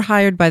 So sure. you're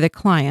hired by the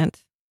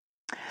client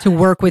to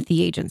work with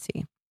the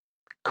agency.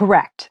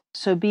 Correct.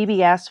 So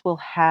BBS will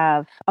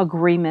have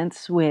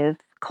agreements with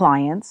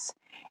clients,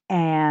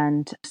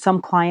 and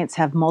some clients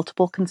have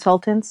multiple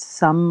consultants.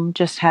 Some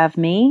just have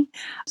me.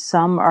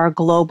 Some are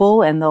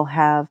global, and they'll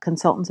have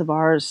consultants of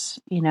ours,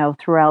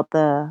 throughout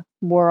the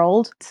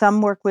world.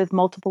 Some work with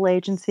multiple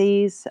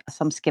agencies.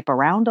 Some skip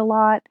around a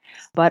lot,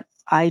 but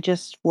I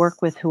just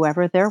work with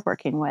whoever they're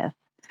working with.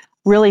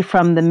 Really,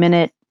 from the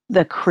minute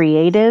the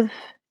creative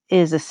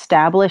is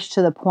established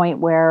to the point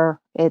where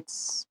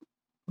it's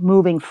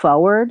moving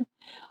forward.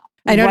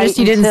 I noticed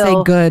you didn't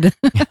say good.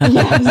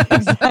 Yes,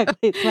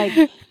 exactly. It's like,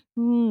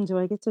 do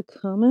I get to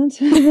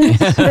comment on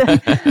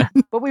this?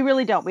 But we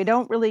really don't. We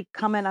don't really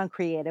comment on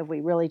creative.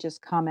 We really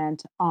just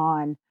comment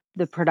on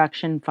the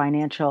production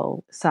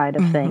financial side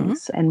of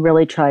things and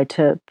really try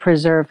to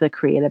preserve the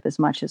creative as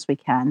much as we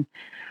can.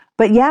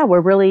 But yeah, we're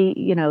really,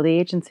 the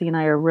agency and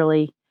I are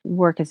really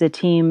work as a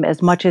team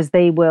as much as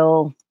they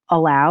will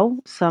allow.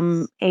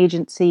 Some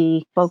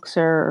agency folks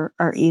are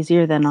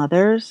easier than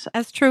others.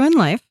 That's true in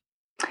life.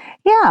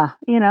 Yeah,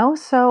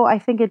 so I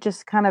think it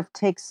just kind of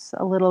takes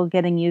a little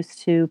getting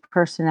used to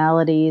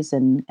personalities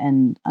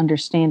and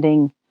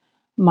understanding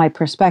my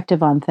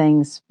perspective on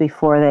things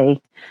before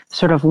they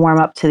sort of warm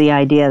up to the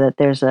idea that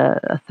there's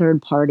a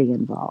third party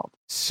involved.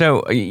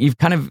 So you've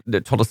kind of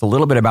told us a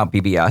little bit about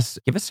BBS.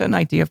 Give us an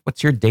idea of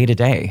what's your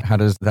day-to-day. How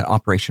does that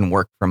operation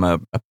work from a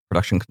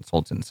production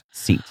consultant's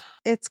seat?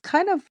 It's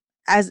kind of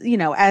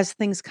as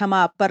things come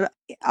up, but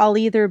I'll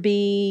either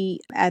be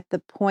at the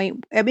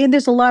point,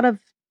 there's a lot of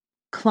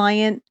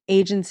client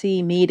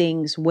agency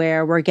meetings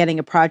where we're getting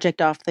a project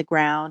off the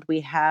ground.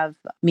 We have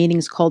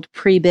meetings called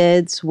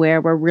pre-bids where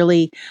we're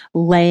really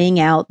laying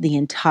out the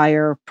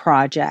entire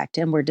project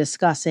and we're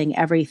discussing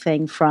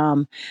everything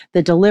from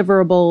the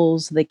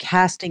deliverables, the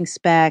casting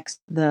specs,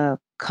 the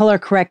color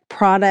correct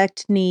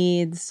product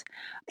needs,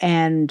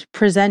 and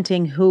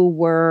presenting who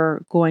we're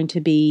going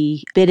to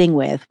be bidding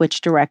with,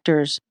 which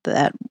directors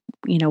that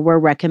we're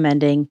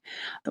recommending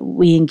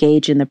we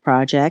engage in the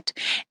project.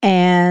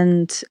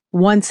 And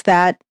once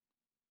that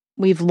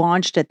we've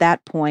launched at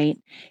that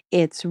point,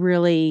 it's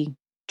really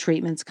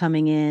treatments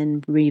coming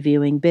in,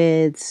 reviewing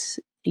bids,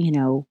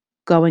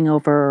 going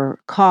over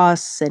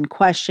costs and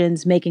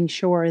questions, making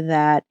sure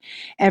that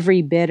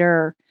every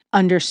bidder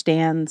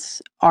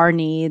understands our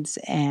needs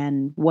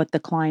and what the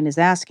client is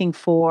asking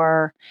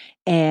for,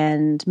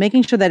 and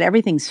making sure that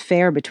everything's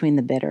fair between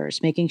the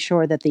bidders, making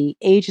sure that the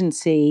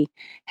agency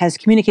has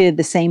communicated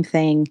the same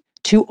thing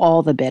to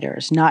all the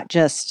bidders, not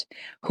just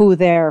who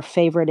their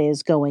favorite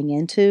is going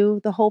into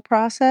the whole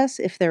process,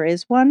 if there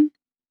is one.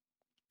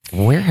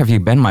 Where have you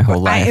been my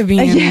whole life? I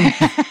mean,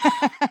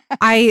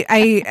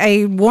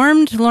 I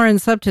warmed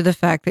Lawrence up to the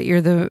fact that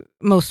you're the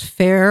most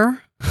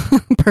fair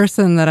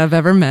person that I've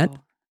ever met. Oh,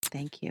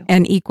 thank you.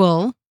 And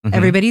equal. Mhm.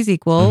 Everybody's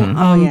equal.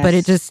 Mhm.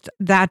 Yes. But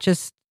that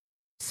just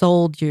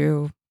sold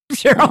you,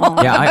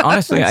 Cheryl. Yeah, I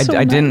honestly, That's so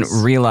I didn't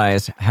nice.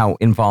 realize how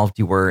involved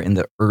you were in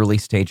the early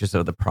stages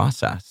of the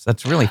process.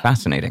 That's really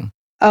fascinating.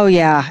 Oh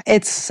yeah,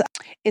 it's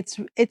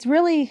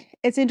really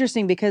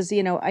interesting because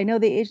I know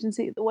the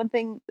agency, the one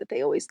thing that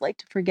they always like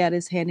to forget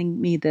is handing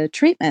me the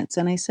treatments,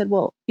 and I said,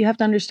 well, you have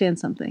to understand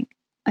something.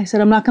 I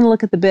said, I'm not going to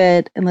look at the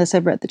bid unless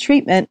I've read the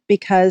treatment,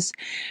 because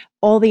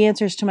all the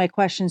answers to my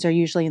questions are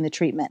usually in the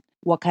treatment.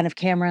 What kind of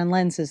camera and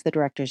lens is the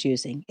director's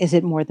using? Is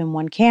it more than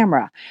one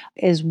camera?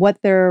 Is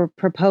what they're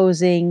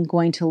proposing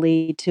going to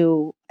lead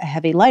to a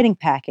heavy lighting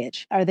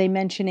package? Are they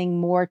mentioning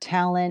more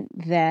talent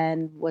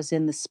than was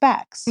in the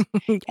specs?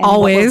 And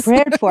Always. what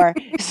we're prepared for.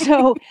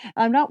 So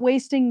I'm not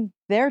wasting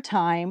their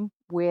time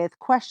with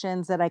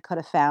questions that I could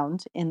have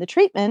found in the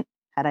treatment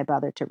had I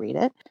bothered to read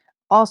it.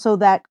 Also,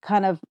 that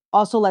kind of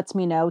also lets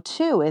me know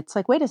too. It's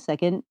like, wait a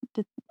second,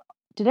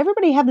 did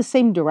everybody have the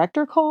same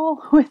director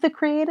call with the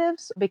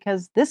creatives?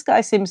 Because this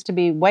guy seems to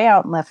be way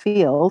out in left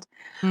field.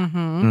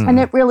 Mm-hmm. And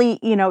it really,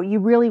 you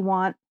really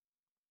want,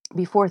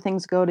 before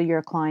things go to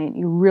your client,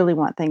 you really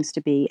want things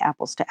to be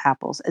apples to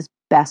apples as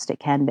best it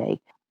can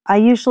be. I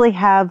usually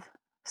have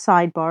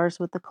sidebars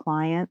with the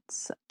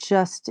clients,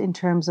 just in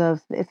terms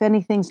of if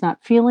anything's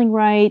not feeling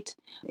right,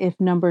 if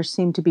numbers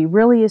seem to be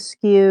really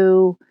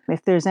askew,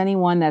 if there's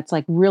anyone that's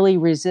like really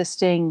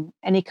resisting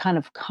any kind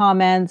of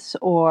comments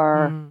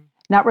or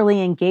not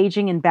really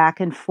engaging in back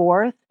and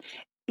forth,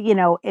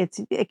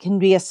 it can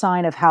be a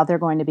sign of how they're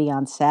going to be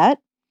on set.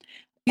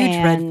 Huge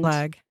red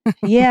flag.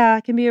 Yeah,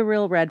 it can be a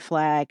real red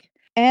flag.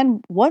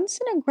 And once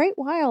in a great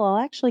while, I'll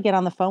actually get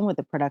on the phone with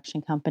the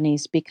production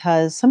companies,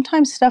 because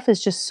sometimes stuff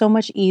is just so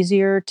much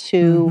easier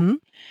to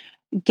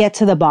get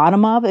to the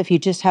bottom of if you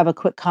just have a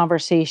quick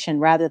conversation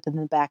rather than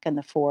the back and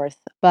the forth.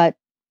 But,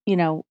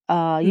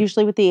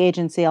 usually with the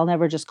agency, I'll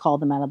never just call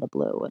them out of the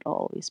blue. It'll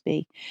always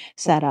be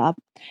set up.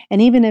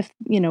 And even if,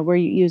 we're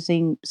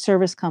using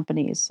service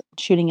companies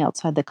shooting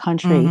outside the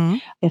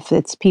country, if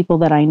it's people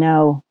that I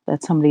know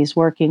that somebody's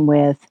working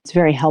with, it's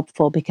very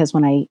helpful, because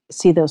when I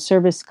see those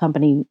service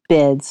company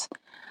bids,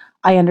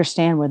 I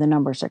understand where the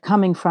numbers are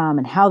coming from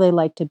and how they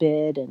like to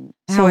bid, and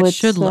How it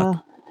should look.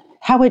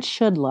 How it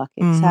should look,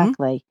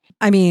 exactly.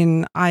 I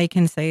mean, I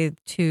can say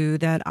too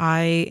that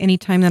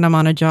anytime that I'm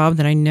on a job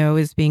that I know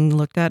is being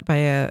looked at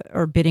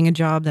or bidding a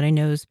job that I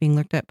know is being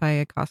looked at by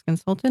a cost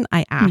consultant,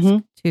 I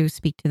ask to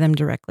speak to them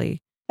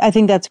directly. I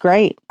think that's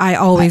great. I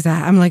always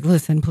I'm like,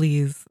 listen,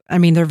 please. I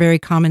mean, they're very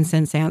common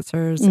sense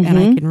answers, and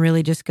I can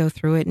really just go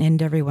through it and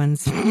end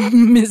everyone's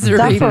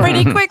misery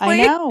pretty quickly.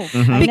 I know.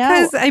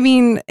 Because, I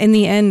mean, in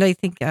the end, I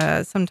think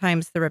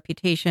sometimes the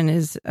reputation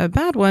is a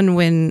bad one,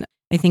 when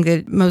I think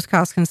that most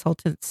cost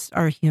consultants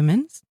are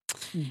humans.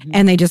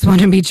 And they just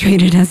want to be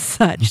treated as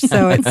such.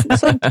 So it's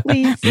so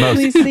please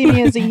see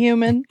me as a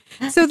human.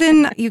 So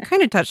then you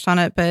kind of touched on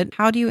it, but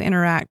how do you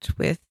interact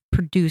with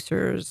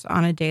producers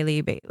on a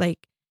daily basis? Like,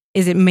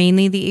 is it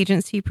mainly the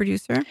agency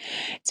producer?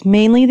 It's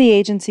mainly the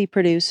agency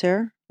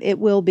producer. It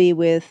will be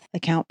with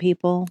account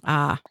people,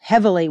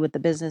 heavily with the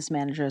business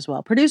manager as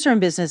well. Producer and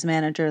business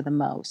manager the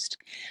most,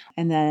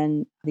 and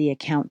then the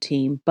account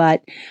team.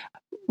 But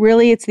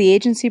really, it's the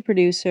agency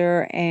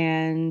producer.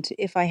 And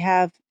if I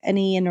have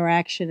any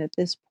interaction at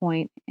this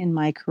point in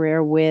my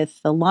career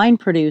with the line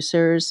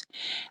producers,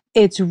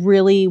 it's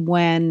really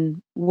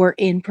when we're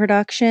in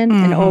production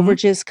and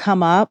overages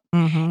come up.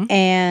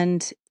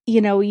 And,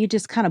 you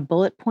just kind of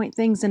bullet point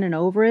things in an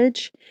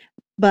overage,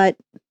 but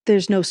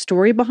there's no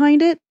story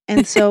behind it.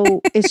 And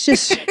so it's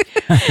just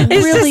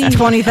really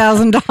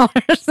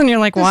 $20,000. And you're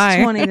like, why?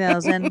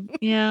 $20,000.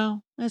 Yeah.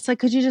 It's like,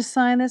 could you just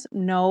sign this?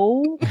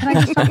 No. Can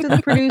I just talk to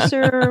the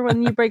producer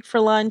when you break for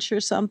lunch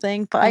or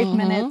something? 5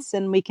 minutes,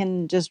 and we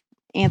can just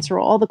answer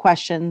all the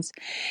questions.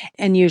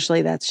 And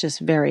usually that's just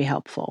very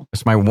helpful.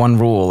 It's my one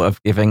rule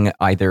of giving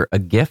either a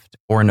gift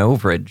or an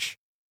overage.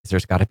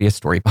 There's got to be a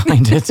story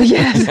behind it.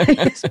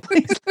 Yes,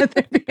 please let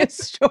there be a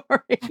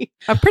story.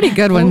 A pretty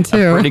good one,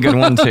 too. A pretty good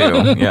one,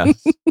 too,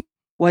 yes.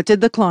 what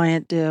did the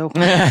client do?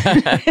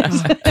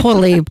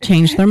 Totally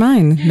changed their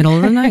mind middle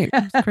of the night.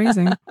 It's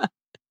crazy.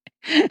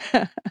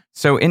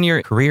 So in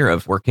your career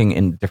of working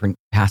in different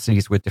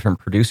capacities with different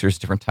producers,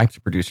 different types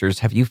of producers,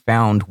 have you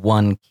found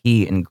one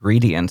key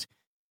ingredient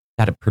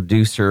that a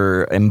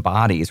producer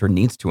embodies or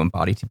needs to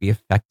embody to be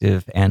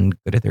effective and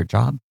good at their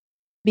job?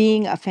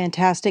 Being a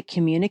fantastic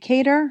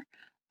communicator,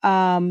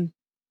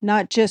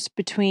 not just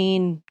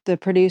between the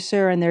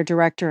producer and their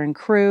director and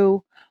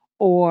crew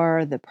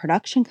or the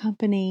production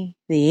company,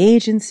 the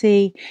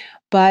agency,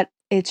 but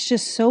it's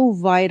just so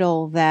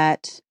vital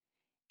that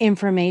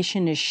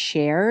information is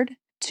shared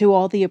to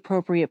all the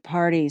appropriate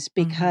parties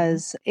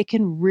because it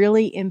can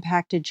really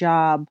impact a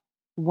job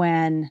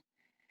when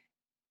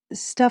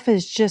stuff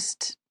is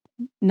just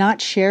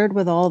not shared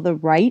with all the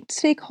right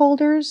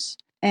stakeholders.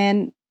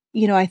 And,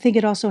 I think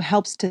it also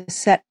helps to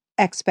set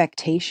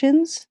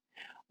expectations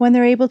when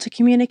they're able to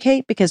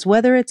communicate, because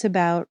whether it's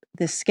about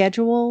the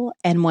schedule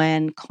and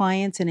when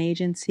clients and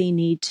agency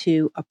need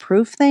to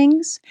approve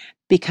things,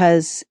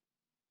 because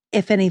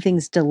if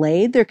anything's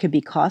delayed, there could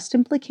be cost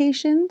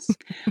implications,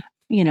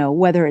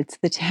 whether it's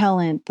the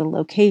talent, the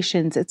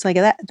locations, it's like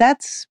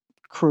that's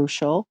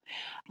crucial.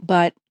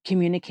 But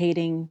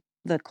communicating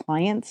the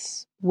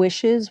client's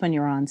wishes when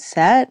you're on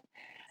set,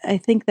 I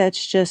think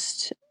that's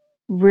just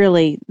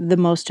really the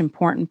most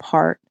important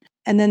part.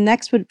 And then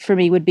next for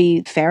me would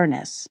be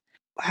fairness,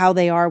 how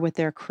they are with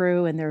their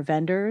crew and their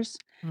vendors,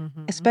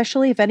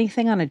 especially if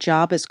anything on a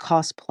job is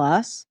cost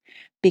plus,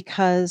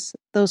 because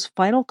those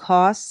final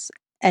costs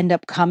end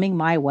up coming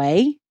my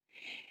way.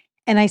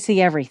 And I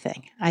see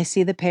everything. I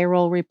see the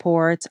payroll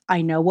reports.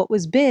 I know what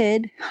was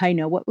bid. I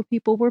know what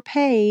people were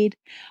paid.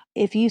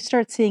 If you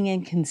start seeing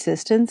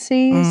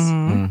inconsistencies,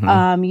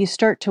 you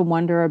start to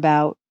wonder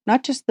about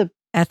not just the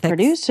ethics.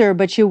 Producer,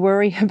 but you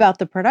worry about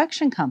the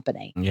production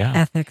company. Yeah.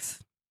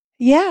 Ethics.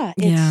 Yeah.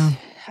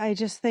 I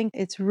just think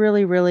it's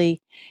really,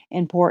 really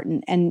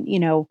important. And,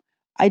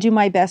 I do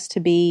my best to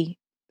be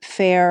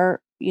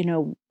fair,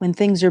 when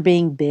things are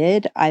being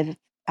bid. I've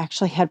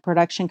actually had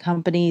production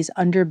companies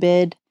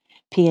underbid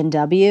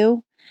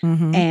P&W,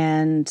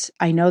 and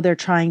I know they're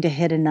trying to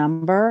hit a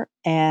number,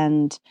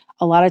 and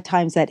a lot of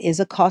times that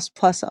is a cost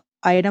plus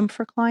item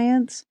for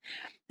clients.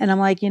 And I'm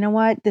like, you know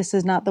what? This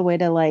is not the way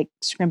to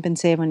scrimp and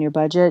save on your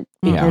budget,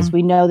 because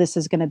we know this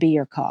is going to be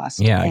your cost.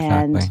 Yeah,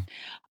 and exactly.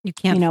 You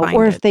can't find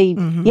or it. if they,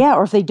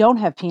 or if they don't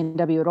have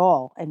P&W at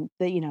all, and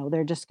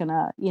they're just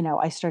gonna,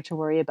 I start to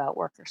worry about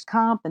workers'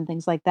 comp and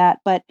things like that.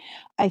 But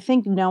I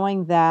think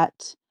knowing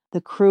that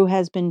the crew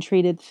has been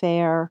treated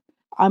fair,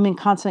 I'm in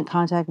constant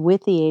contact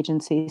with the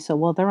agency. So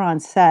while they're on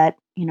set,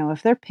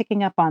 if they're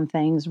picking up on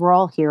things, we're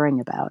all hearing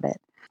about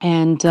it.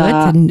 And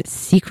good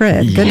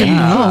secret. Good to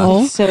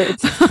know. So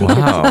it's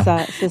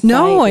society.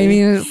 No, I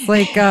mean, it's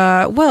like,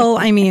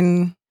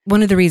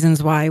 one of the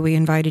reasons why we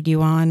invited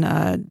you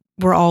on,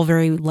 we're all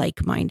very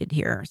like-minded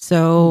here.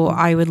 So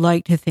I would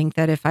like to think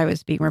that if I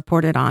was being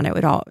reported on,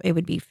 it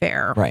would be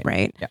fair,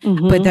 right? Yeah.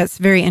 But that's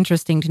very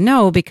interesting to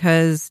know,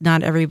 because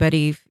not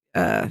everybody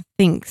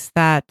thinks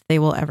that they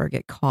will ever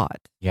get caught.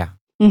 Yeah.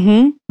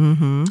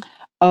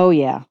 Oh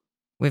yeah.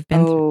 We've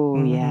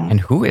been. Yeah. And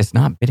who is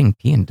not bidding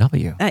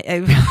P&W?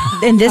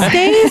 In this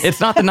days, it's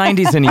not the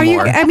 90s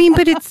anymore.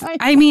 But it's.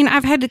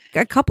 I've had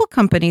a couple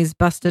companies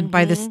busted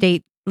by the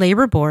state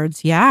labor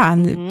boards. Yeah,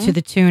 and to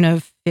the tune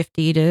of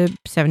 $50,000 to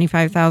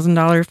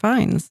 $75,000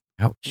 fines.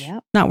 Ouch.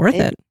 Yep. Not worth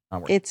it.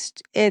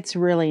 It's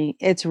really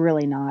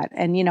not.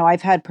 And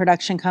I've had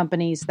production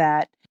companies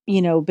that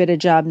bid a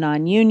job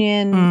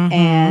non-union,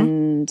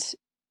 and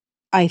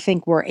I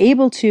think we're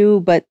able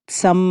to, but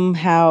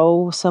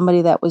somehow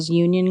somebody that was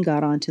union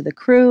got onto the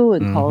crew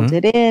and called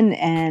it in,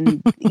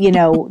 and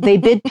they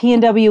bid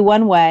P&W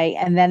one way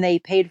and then they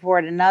paid for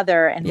it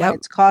another, and when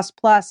it's cost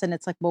plus, and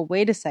it's like, well,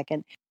 wait a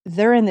second,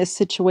 they're in this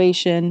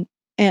situation,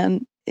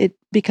 and it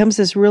becomes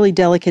this really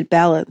delicate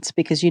balance,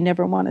 because you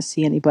never want to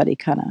see anybody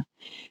kind of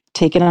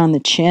take it on the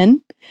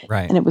chin,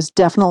 right? And it was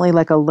definitely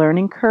like a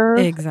learning curve.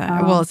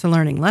 Exactly. Well, it's a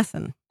learning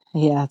lesson.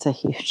 Yeah, it's a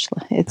huge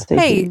lesson.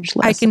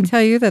 I can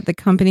tell you that the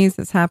companies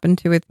it's happened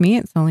to with me,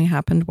 it's only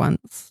happened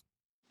once.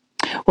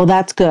 Well,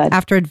 that's good.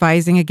 After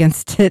advising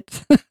against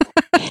it,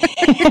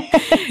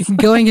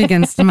 going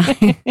against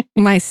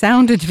my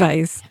sound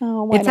advice,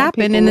 it's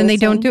happened, and then they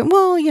don't do it.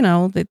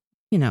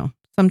 Well,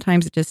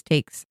 sometimes it just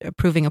takes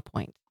proving a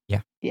point.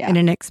 Yeah. In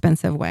an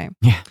expensive way.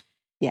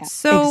 Yeah.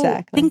 So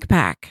exactly. Think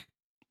back.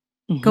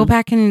 Go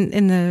back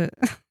in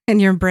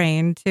your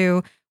brain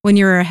to when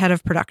you were head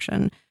of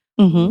production.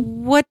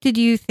 What did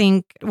you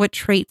think, what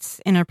traits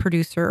in a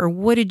producer, or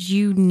what did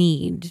you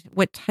need?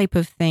 What type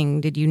of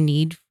thing did you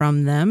need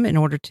from them in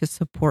order to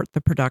support the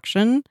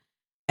production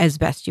as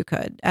best you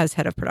could as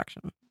head of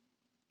production?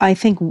 I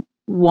think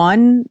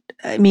communication.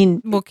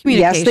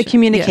 Yes, the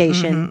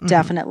communication,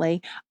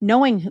 definitely.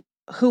 Knowing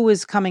who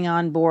is coming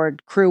on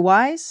board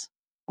crew-wise,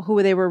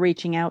 who they were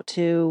reaching out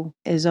to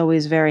is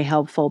always very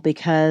helpful,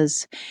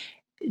 because,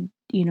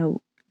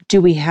 do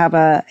we have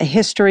a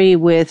history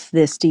with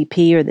this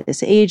DP or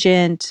this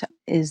agent?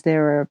 Is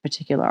there a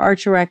particular art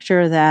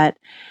director that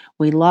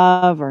we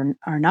love or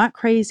are not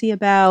crazy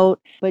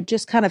about? But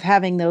just kind of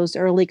having those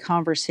early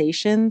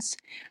conversations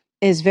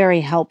is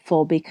very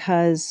helpful,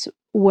 because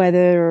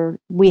whether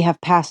we have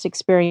past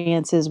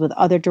experiences with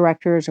other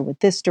directors or with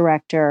this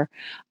director,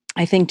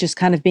 I think just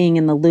kind of being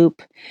in the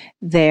loop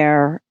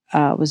there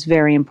was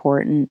very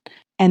important.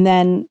 And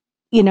then,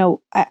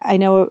 I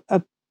know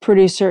a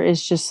producer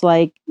is just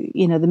like,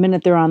 the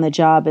minute they're on the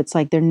job, it's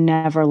like they're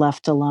never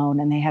left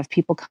alone, and they have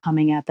people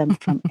coming at them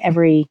from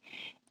every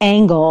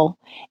angle,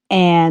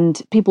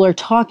 and people are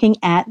talking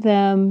at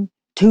them,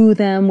 to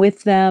them,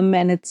 with them.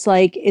 And it's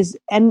like,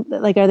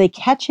 are they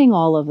catching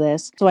all of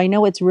this? So I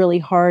know it's really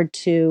hard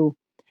to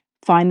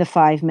find the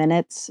 5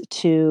 minutes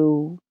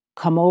to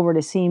come over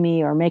to see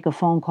me or make a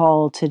phone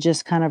call to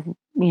just kind of,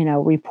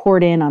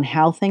 report in on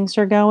how things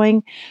are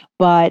going.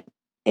 But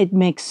it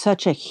makes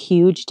such a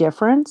huge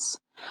difference.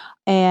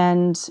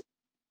 And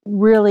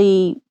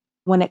really,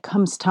 when it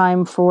comes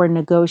time for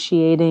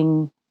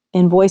negotiating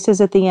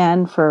invoices at the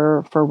end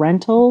for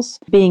rentals,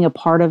 being a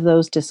part of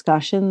those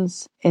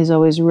discussions is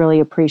always really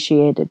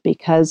appreciated,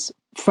 because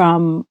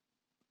from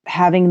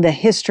having the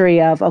history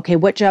of, okay,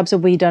 what jobs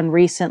have we done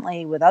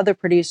recently with other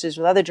producers,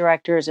 with other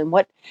directors, and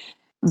what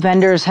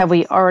vendors have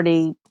we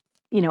already,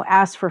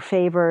 asked for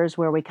favors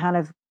where we kind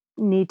of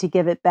need to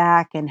give it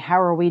back, and how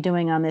are we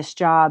doing on this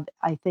job?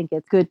 I think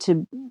it's good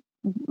to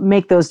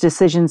make those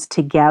decisions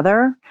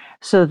together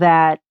so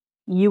that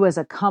you as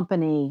a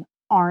company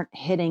aren't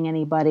hitting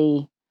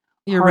anybody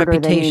Your harder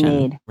reputation. than you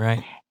need.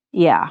 Right.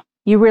 Yeah.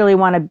 You really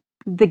want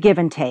the give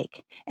and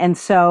take. And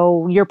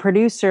so your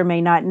producer may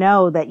not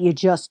know that you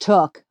just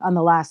took on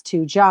the last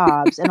 2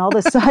 jobs, and all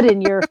of a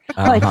sudden you're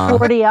like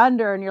 40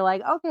 under, and you're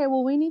like, okay,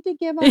 well, we need to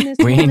give on this.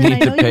 We one, need and I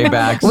to know pay you have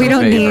back a- some We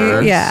don't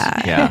favors. need,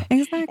 yeah. Yeah.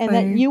 Exactly. And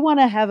then you want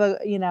to have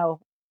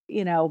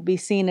be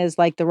seen as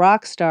like the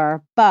rock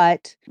star,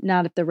 but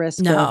not at the risk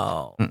of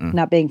No. Mm-mm.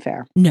 not being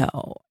fair. No.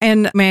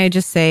 And may I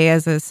just say,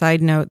 as a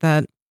side note,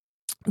 that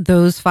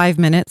those 5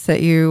 minutes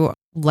that you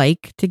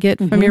like to get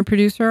from Mhm. your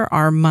producer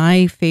are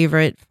my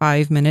favorite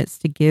 5 minutes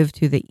to give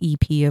to the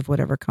EP of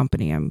whatever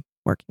company I'm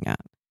working at.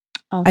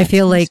 Oh, I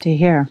feel that's nice like- to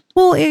hear.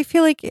 Well, I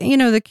feel like,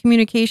 the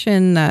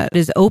communication that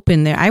is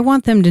open there, I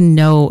want them to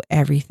know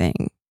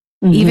everything.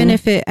 Even Mhm.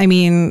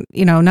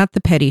 if not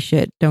the petty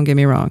shit, don't get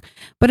me wrong,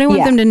 but I want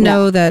Yeah, them to no.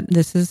 know that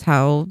this is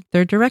how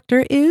their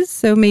director is.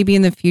 So maybe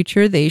in the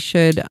future, they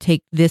should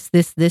take this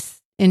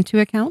into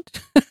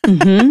account.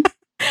 Mhm.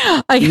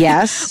 Like,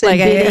 Yes. like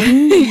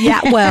bidding.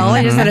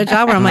 I just had a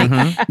job where I'm like,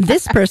 Mhm.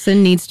 this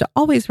person needs to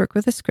always work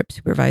with a script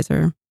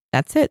supervisor.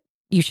 That's it.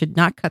 You should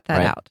not cut that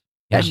Right. out.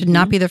 That Yeah. should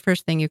not be the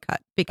first thing you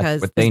cut,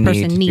 because what this they need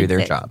person to do needs their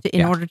it. job.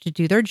 In Yeah. order to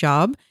do their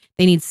job,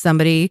 they need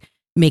somebody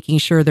making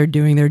sure they're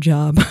doing their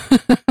job.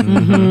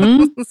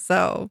 Mhm.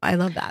 So I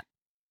love that.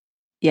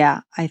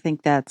 Yeah, I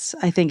think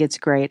it's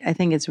great. I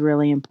think it's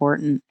really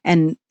important.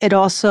 And it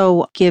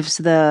also gives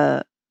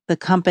the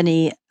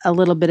company a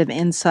little bit of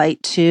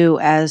insight too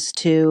as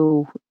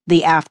to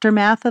the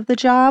aftermath of the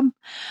job.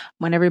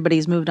 When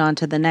everybody's moved on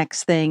to the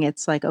next thing,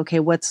 it's like, okay,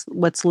 what's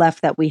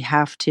left that we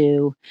have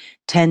to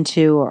tend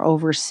to or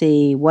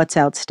oversee, what's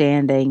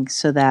outstanding,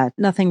 so that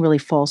nothing really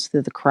falls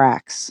through the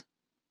cracks.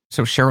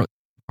 So, Cheryl,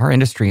 our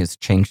industry has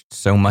changed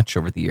so much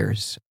over the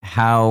years.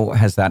 How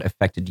has that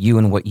affected you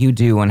and what you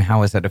do, and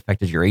how has that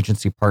affected your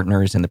agency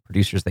partners and the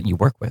producers that you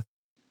work with?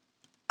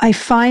 I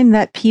find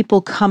that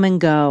people come and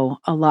go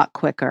a lot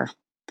quicker.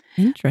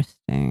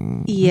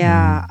 Interesting.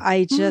 Yeah,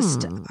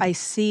 Hmm. I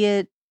see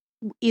it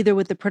either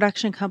with the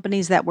production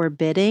companies that we're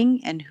bidding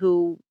and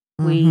who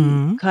we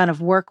Mhm. kind of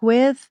work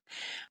with.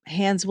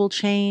 Hands will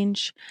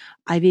change.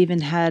 I've even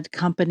had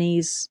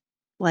companies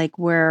like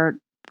where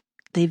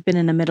they've been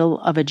in the middle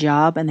of a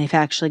job and they've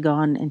actually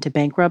gone into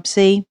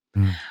bankruptcy.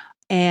 Mm.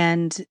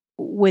 And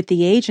with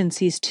the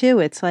agencies too,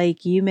 it's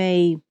like you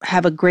may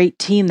have a great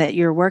team that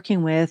you're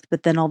working with,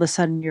 but then all of a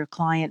sudden your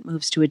client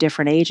moves to a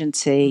different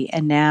agency.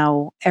 And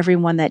now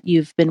everyone that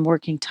you've been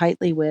working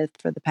tightly with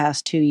for the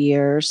past 2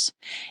 years,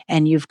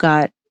 and you've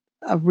got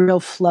a real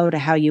flow to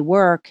how you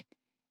work,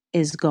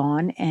 is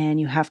gone,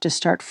 and you have to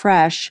start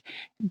fresh.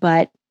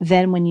 But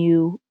then when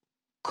you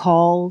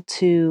call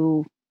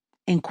to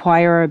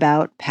inquire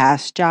about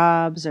past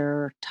jobs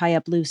or tie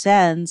up loose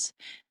ends,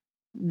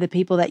 the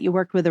people that you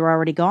worked with are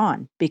already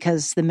gone,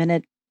 because the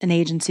minute an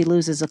agency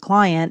loses a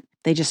client,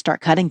 they just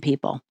start cutting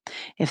people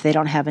if they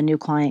don't have a new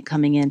client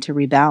coming in to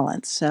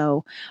rebalance.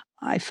 So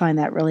I find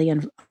that really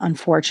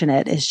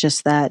unfortunate. It's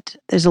just that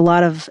there's a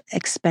lot of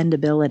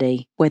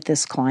expendability with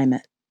this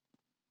climate.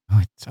 Oh,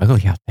 it's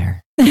ugly out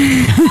there.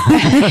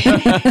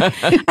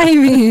 I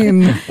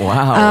mean,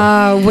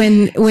 Wow.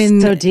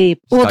 when So deep.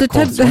 well, Got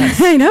cold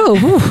sweats. I know.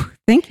 Whew,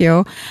 thank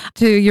you.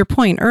 To your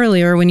point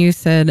earlier, when you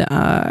said,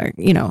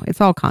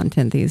 it's all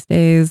content these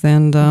days,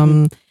 and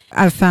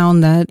I've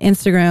found that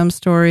Instagram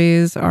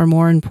stories are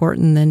more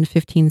important than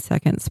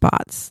 15-second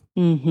spots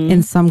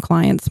in some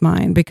clients'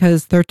 mind,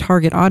 because their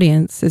target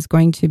audience is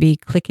going to be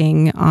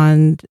clicking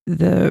on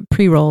the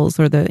pre-rolls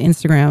or the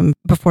Instagram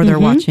before they're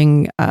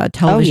watching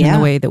television the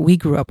way that we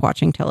grew up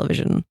watching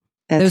television.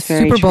 That's Those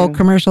Super Bowl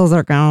commercials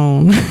are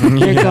gone.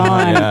 They're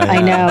gone. Yeah.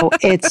 I know.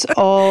 It's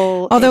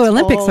all. Although it's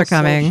Olympics all are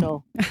coming.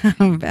 social.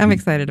 I'm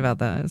excited about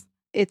those.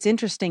 It's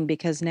interesting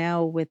because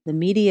now with the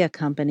media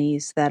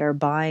companies that are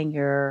buying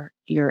your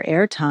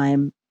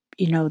airtime,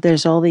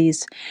 there's all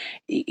these,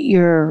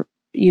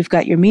 you've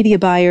got your media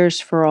buyers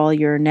for all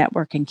your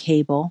network and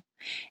cable.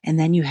 And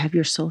then you have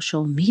your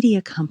social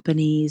media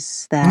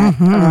companies that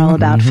are all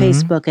about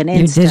Facebook and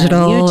Insta, your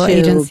digital and YouTube.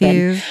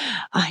 agencies.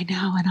 I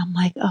know. And I'm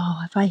like,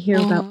 if I hear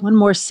about one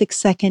more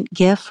 6-second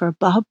GIF or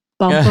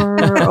bumper,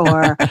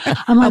 or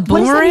I'm like, what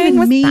does that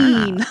even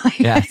mean?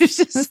 It's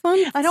just,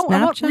 I don't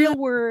want real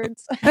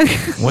words.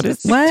 What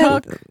is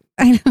what?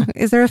 I know.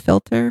 Is there a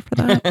filter for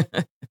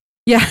that?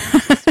 Yeah.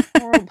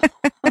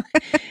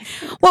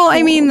 Well,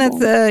 I mean,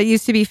 that's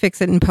used to be fix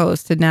it and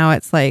post, and now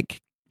it's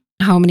like,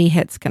 how many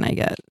hits can I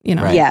get?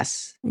 Right.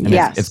 Yes. And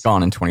yes. It's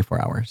gone in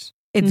 24 hours.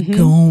 It's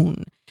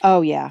gone.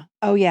 Oh yeah.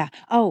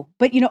 Oh,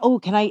 but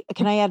can I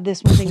add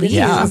this one thing? This is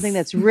something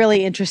that's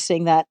really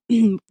interesting that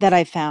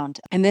I found.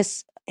 And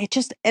this, it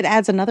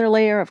adds another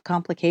layer of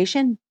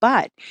complication.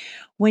 But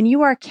when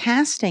you are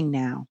casting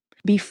now,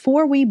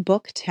 before we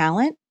book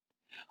talent,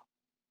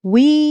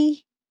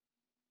 we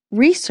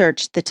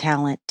research the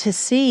talent to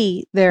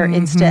see their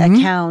Insta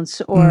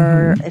accounts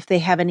or if they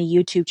have any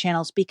YouTube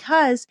channels,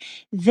 because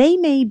they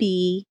may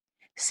be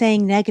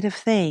saying negative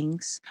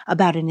things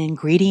about an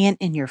ingredient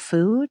in your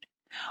food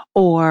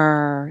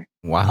or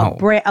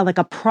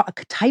a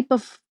type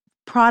of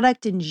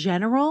product in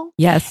general.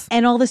 Yes.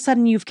 And all of a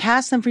sudden you've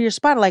cast them for your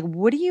spot. Like,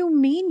 what do you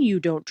mean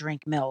you don't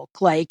drink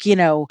milk? Like,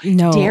 No.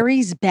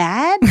 Dairy's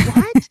bad?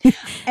 What?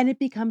 And it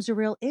becomes a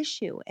real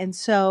issue. And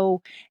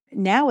so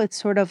now it's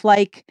sort of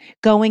like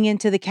going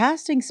into the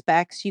casting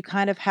specs, you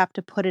kind of have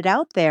to put it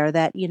out there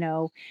that,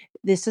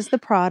 this is the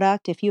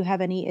product. If you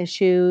have any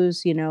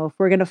issues, if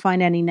we're going to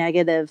find any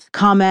negative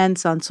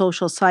comments on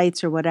social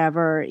sites or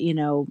whatever,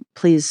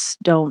 please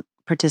don't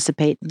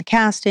participate in the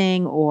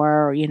casting,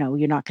 or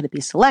you're not going to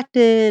be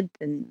selected,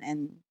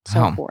 and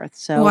so forth.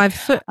 So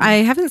I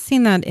haven't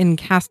seen that in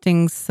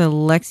casting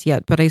selects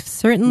yet, but I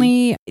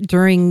certainly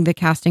during the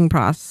casting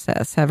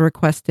process have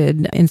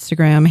requested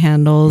Instagram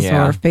handles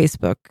or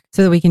Facebook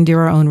so that we can do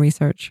our own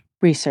research.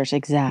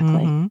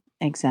 Exactly.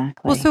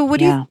 Well, so what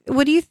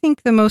do you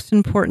think the most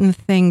important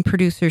thing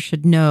producers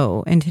should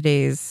know in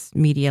today's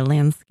media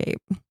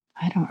landscape?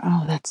 I don't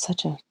know.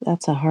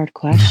 That's a hard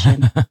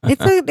question.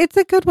 It's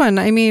a good one.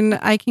 I mean,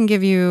 I can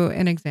give you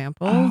an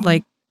example.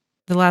 Like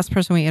the last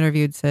person we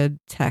interviewed said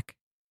tech.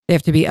 They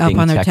have to be up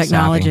on their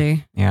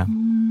technology. Savvy.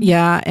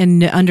 Yeah,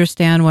 and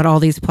understand what all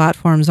these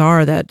platforms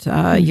are that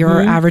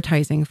you're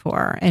advertising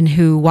for, and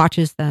who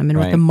watches them, and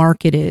what the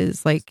market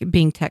is, like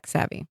being tech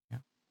savvy.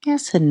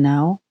 Yes and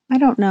no. I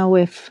don't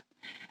know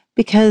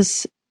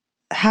because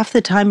half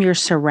the time you're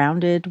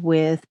surrounded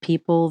with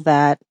people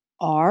that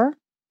are.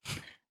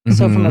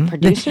 So from a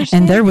producer standpoint,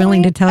 and they're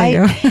willing to tell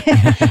you.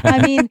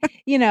 I mean,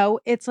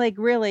 it's like,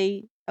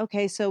 really,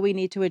 okay, so we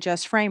need to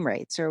adjust frame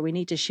rates, or we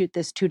need to shoot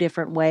this 2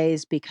 different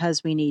ways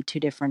because we need 2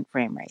 different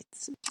frame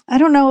rates. I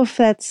don't know if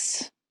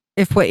that's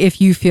if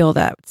you feel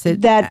that's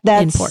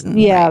important.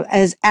 Yeah,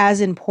 right?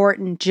 as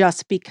important,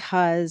 just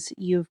because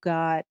you've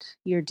got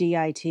your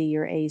DIT,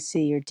 your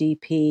AC, your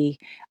DP,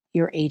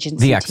 your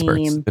agency the experts,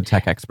 team, the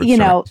tech experts,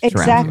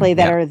 exactly,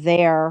 that are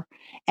there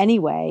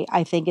anyway.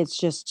 I think it's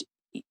just,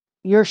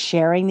 you're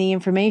sharing the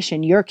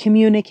information. You're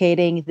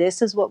communicating,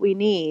 this is what we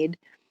need.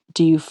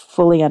 Do you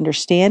fully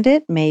understand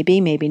it? Maybe,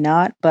 maybe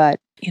not. But,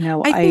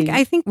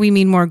 I think we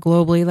mean more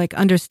globally, like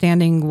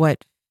understanding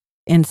what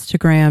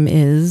Instagram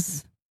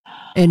is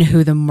and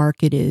who the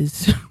market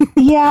is.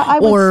 Yeah, I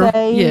would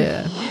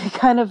say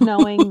kind of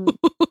knowing.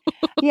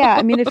 Yeah,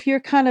 I mean, if you're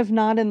kind of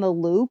not in the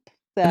loop,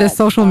 the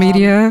social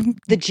media,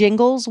 the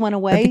jingles went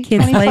away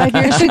 25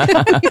 years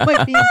ago, you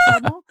might be in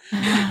trouble.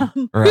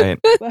 Right.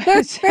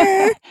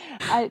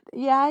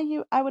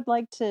 I would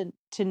like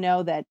to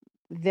know that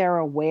they're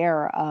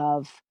aware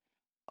of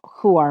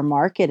who our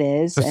market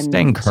is, so and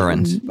staying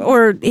current.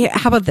 Or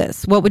how about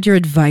this? What would your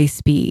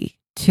advice be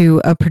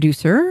to a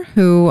producer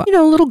who,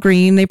 a little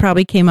green? They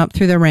probably came up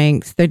through the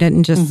ranks. They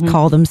didn't just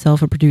call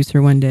themselves a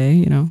producer one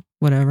day,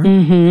 whatever.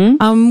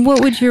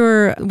 What would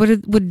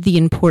the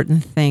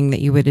important thing that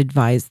you would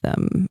advise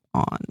them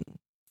on?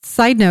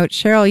 Side note,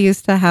 Cheryl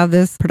used to have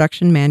this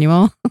production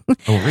manual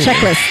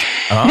checklist.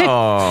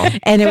 Oh.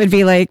 And it would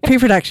be like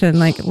pre-production,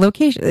 like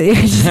location. It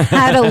just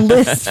had a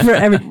list for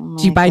every. Do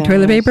you buy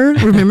toilet paper?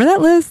 Remember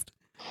that list?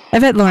 I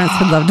bet Lawrence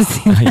would love to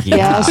see that.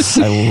 Yes.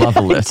 I love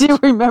a list. I do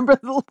remember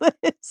the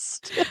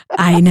list.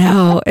 I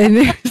know. And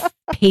it was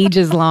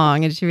pages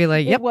long. And she'd be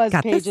like, yep, it was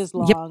got pages this.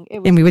 long. Yep. It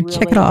was and we would really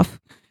check it off.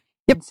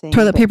 Yep. insane.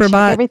 Toilet paper Check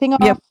bought. everything off.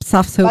 Yep.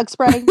 Soft soap. Bug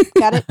spray.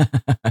 Got it.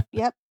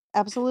 Yep.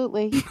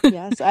 Absolutely.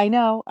 Yes, I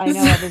know. I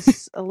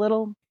was a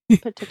little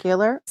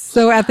particular.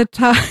 So at the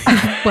time,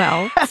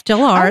 well,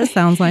 still are, it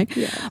sounds like.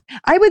 Yeah.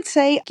 I would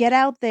say get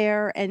out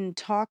there and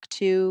talk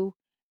to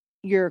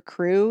your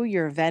crew,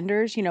 your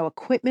vendors.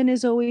 Equipment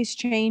is always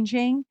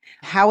changing,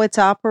 how it's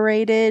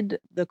operated,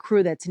 the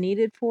crew that's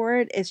needed for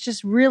it. It's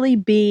just really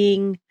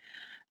being,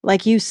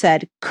 like you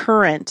said,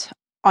 current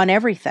on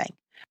everything.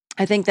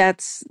 I think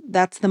that's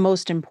the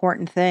most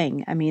important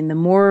thing. I mean, the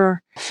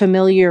more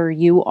familiar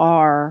you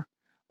are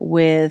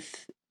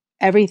with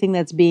everything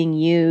that's being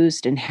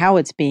used and how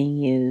it's being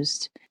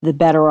used, the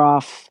better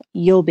off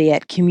you'll be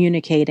at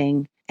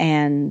communicating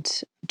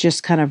and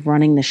just kind of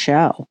running the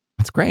show.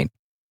 That's great.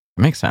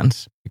 It makes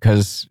sense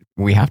because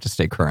we have to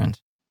stay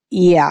current.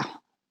 Yeah.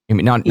 I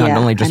mean, not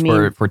only just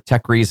for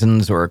tech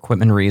reasons or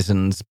equipment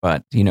reasons,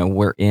 but,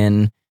 we're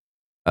in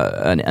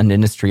an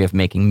industry of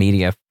making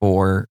media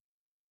for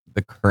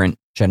the current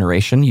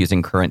generation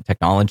using current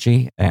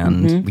technology.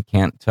 And we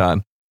can't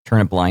turn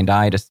a blind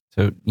eye to,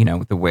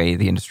 the way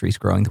the industry is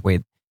growing, the way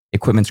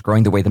equipment's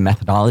growing, the way the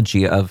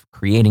methodology of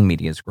creating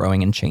media is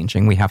growing and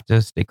changing. We have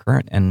to stay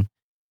current and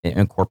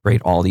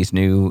incorporate all these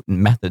new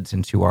methods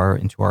into our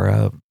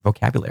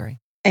vocabulary.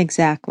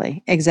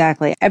 Exactly.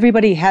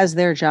 Everybody has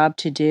their job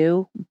to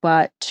do,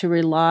 but to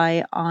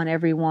rely on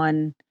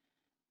everyone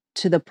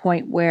to the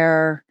point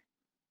where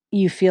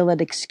you feel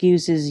it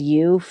excuses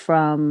you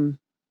from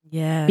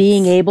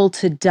being able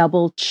to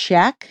double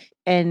check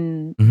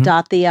and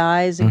dot the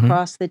I's and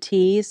cross the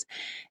T's,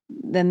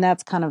 then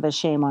that's kind of a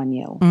shame on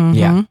you.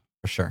 Yeah,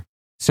 for sure.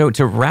 So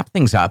to wrap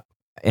things up,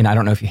 and I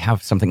don't know if you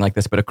have something like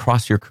this, but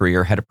across your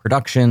career, head of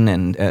production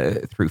and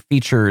through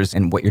features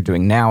and what you're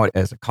doing now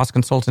as a cost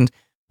consultant,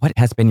 what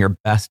has been your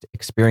best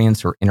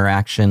experience or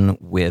interaction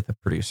with a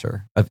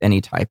producer of any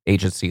type,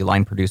 agency,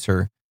 line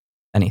producer,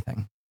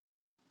 anything?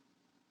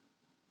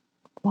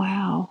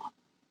 Wow.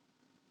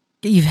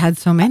 You've had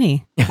so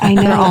many. I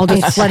know. They're all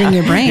just flooding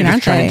your brain,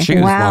 aren't they?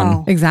 Wow.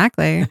 One.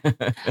 Exactly.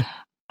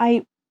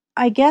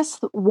 I guess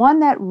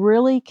one that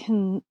really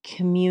can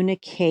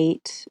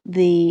communicate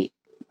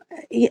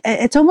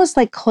it's almost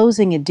like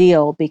closing a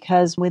deal,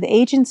 because with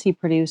agency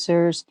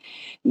producers,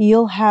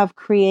 you'll have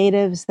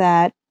creatives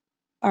that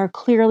are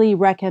clearly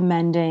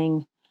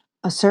recommending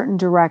a certain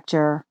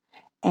director,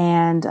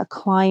 and a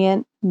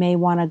client may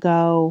want to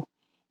go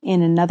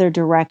in another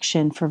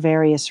direction for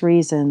various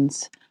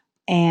reasons.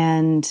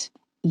 And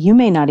you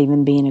may not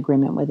even be in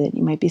agreement with it.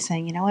 You might be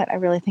saying, you know what, I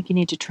really think you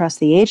need to trust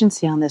the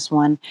agency on this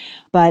one.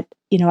 But,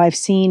 I've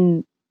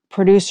seen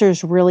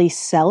producers really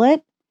sell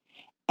it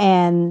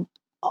and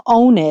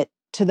own it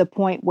to the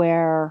point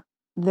where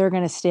they're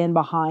going to stand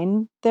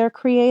behind their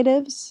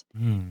creatives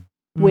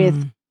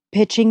with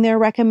pitching their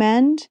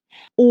recommend.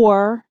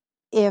 Or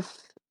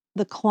if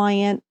the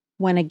client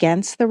went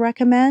against the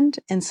recommend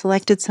and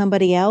selected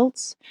somebody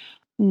else,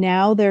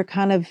 now they're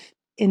kind of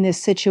in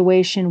this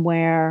situation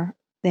where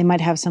they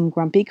might have some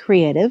grumpy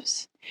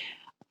creatives,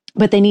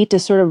 but they need to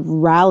sort of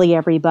rally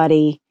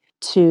everybody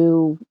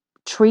to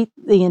treat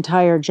the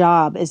entire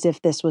job as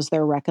if this was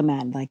their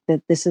recommend, like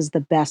that this is the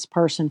best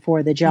person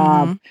for the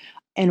job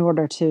in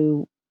order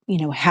to,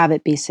 have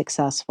it be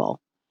successful.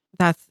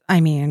 That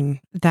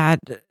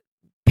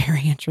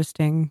very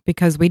interesting,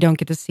 because we don't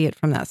get to see it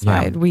from that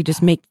side. We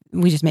just make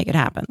it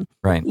happen.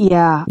 Right.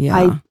 Yeah.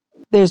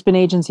 There's been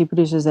agency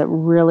producers that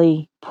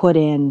really put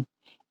in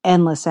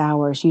endless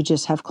hours. You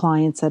just have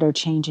clients that are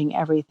changing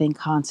everything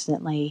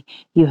constantly.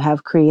 You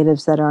have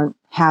creatives that aren't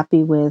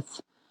happy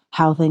with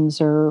how things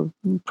are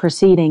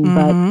proceeding,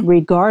 but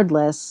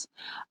regardless,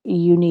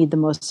 you need the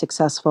most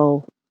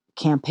successful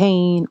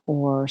campaign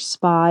or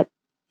spot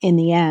in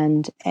the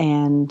end.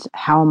 And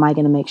how am I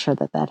going to make sure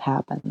that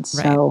happens?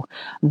 Right. So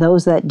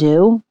those that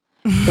do,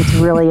 it's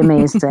really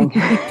amazing.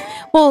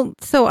 Well,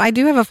 so I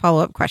do have a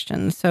follow-up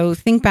question. So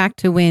think back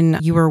to when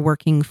you were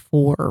working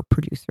for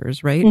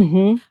producers, right?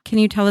 Can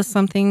you tell us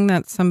something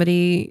that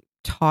somebody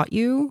taught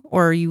you,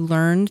 or you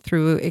learned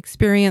through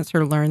experience,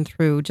 or learned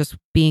through just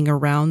being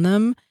around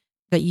them,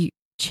 that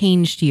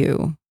changed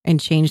you and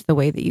changed the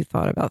way that you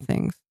thought about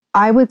things?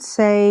 I would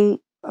say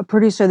a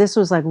producer, this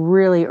was like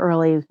really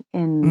early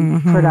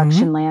in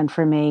production land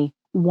for me.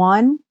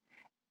 One,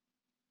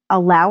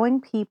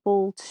 allowing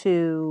people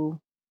to,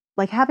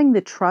 like, having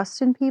the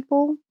trust in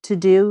people to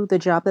do the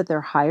job that they're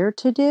hired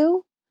to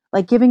do,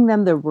 like giving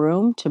them the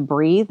room to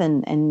breathe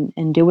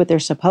and do what they're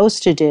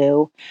supposed to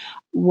do,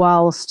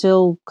 while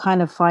still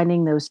kind of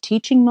finding those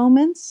teaching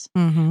moments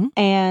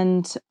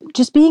and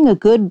just being a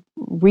good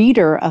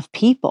reader of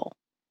people.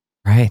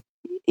 Right.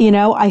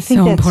 I think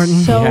so that's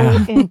important.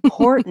 so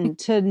important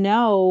to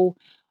know,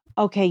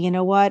 okay, you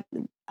know what?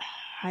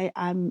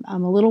 I'm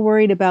a little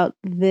worried about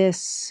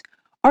this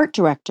art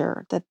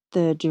director that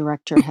the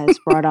director has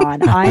brought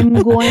on. I'm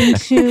going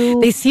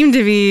to... They seem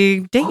to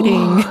be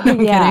dating.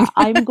 No,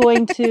 I'm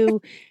going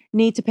to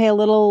need to pay a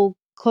little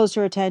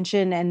closer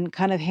attention and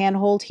kind of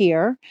handhold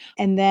here.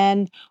 And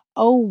then,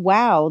 oh,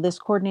 wow, this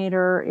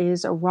coordinator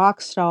is a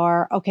rock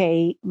star.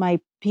 Okay, my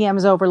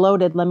PM's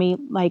overloaded. Let me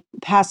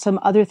pass some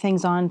other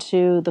things on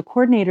to the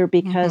coordinator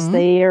because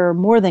they are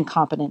more than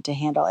competent to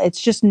handle.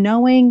 It's just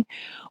knowing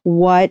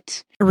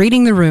what...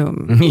 Reading the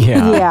room.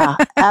 Yeah,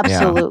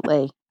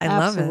 absolutely. I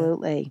love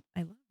it. I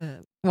love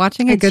it.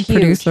 Watching a good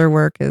producer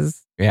work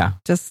is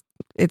just,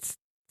 it's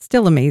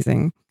still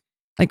amazing.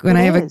 Like when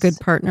I have a good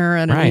partner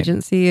at an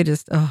agency, it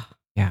just, it's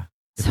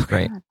so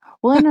great.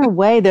 Well, in a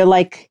way,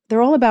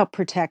 they're all about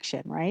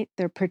protection, right?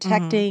 They're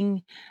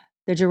protecting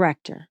the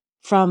director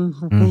from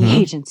the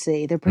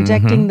agency. They're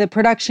protecting the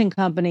production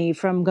company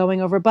from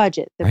going over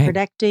budget. They're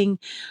protecting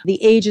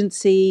the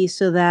agency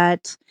so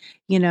that,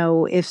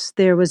 if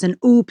there was an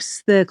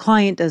oops, the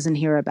client doesn't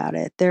hear about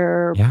it.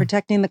 They're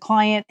protecting the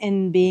client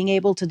and being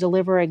able to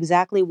deliver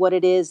exactly what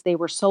it is they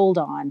were sold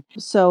on.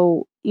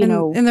 So,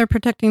 and they're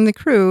protecting the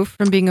crew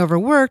from being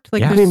overworked.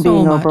 Like being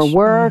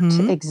overworked.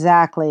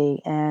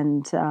 Exactly.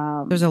 And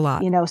there's a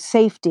lot,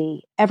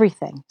 safety,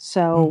 everything.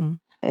 So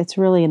it's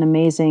really an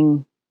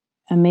amazing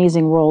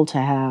role to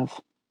have.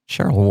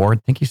 Cheryl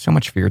Ward, thank you so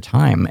much for your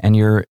time and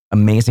your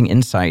amazing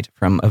insight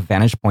from a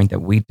vantage point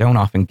that we don't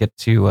often get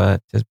to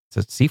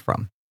see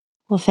from.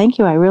 Well, thank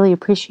you. I really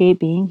appreciate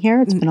being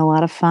here. It's been a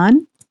lot of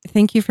fun.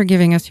 Thank you for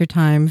giving us your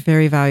time.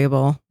 Very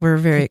valuable. We're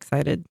very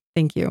excited.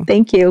 Thank you.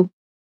 Thank you.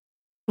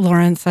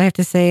 Lawrence, I have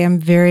to say, I'm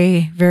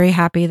very, very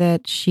happy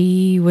that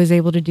she was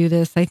able to do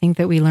this. I think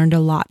that we learned a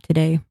lot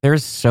today.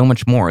 There's so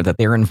much more that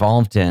they're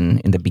involved in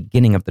the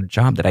beginning of the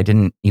job that I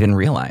didn't even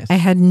realize. I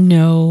had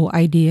no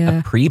idea.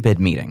 A pre-bid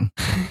meeting.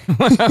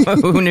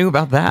 Who knew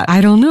about that?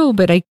 I don't know,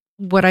 but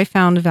what I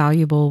found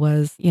valuable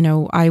was,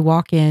 I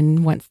walk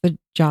in once the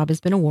job has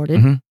been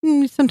awarded.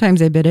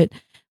 Sometimes I bid it,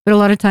 but a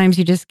lot of times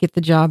you just get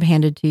the job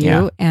handed to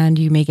you and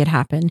you make it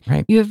happen.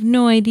 Right. You have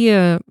no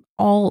idea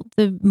all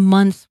the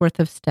months worth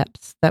of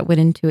steps that went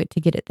into it to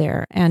get it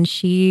there. And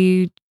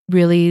she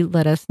really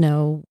let us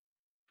know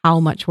how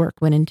much work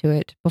went into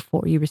it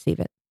before you receive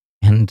it.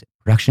 And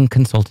production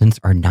consultants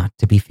are not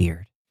to be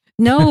feared.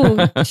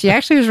 No, she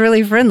actually was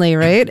really friendly,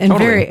 right? And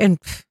Totally.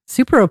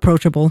 Super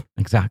approachable.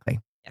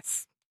 Exactly.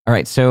 Yes. All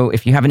right. So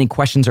if you have any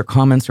questions or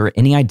comments or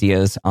any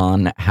ideas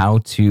on how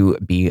to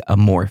be a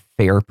more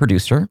fair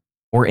producer,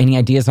 or any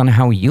ideas on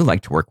how you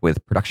like to work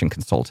with production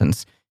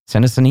consultants,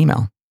 send us an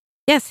email.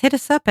 Yes, hit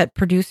us up at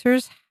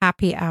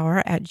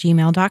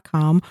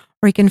producershappyhour@gmail.com,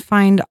 or you can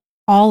find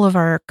all of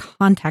our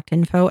contact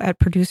info at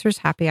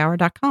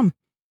producershappyhour.com.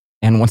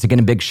 And once again,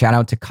 a big shout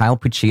out to Kyle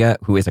Puccia,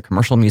 who is a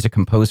commercial music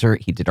composer.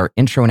 He did our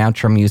intro and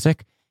outro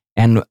music.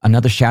 And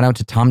another shout out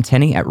to Tom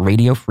Tenney at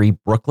Radio Free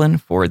Brooklyn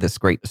for this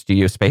great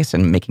studio space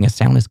and making us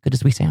sound as good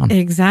as we sound.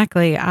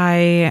 Exactly. I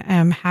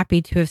am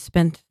happy to have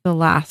spent the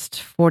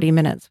last 40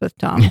 minutes with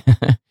Tom.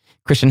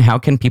 Christian, how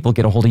can people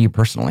get a hold of you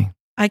personally?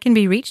 I can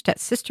be reached at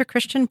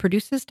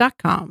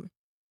sisterchristianproduces.com.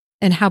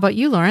 And how about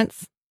you,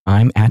 Lawrence?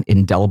 I'm at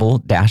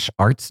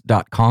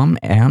indelible-arts.com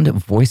and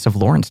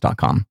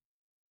voiceoflawrence.com.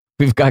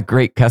 We've got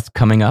great guests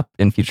coming up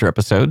in future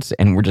episodes,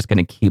 and we're just going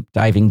to keep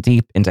diving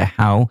deep into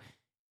how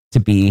to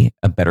be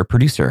a better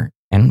producer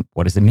and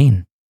what does it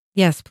mean.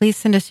 Yes, please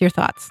send us your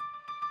thoughts.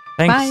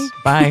 Thanks.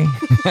 Bye.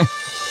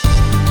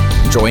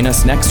 Join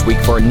us next week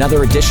for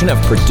another edition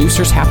of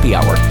Producers Happy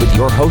Hour with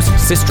your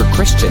hosts, Sister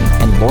Christian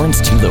and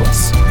Lawrence T.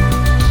 Lewis.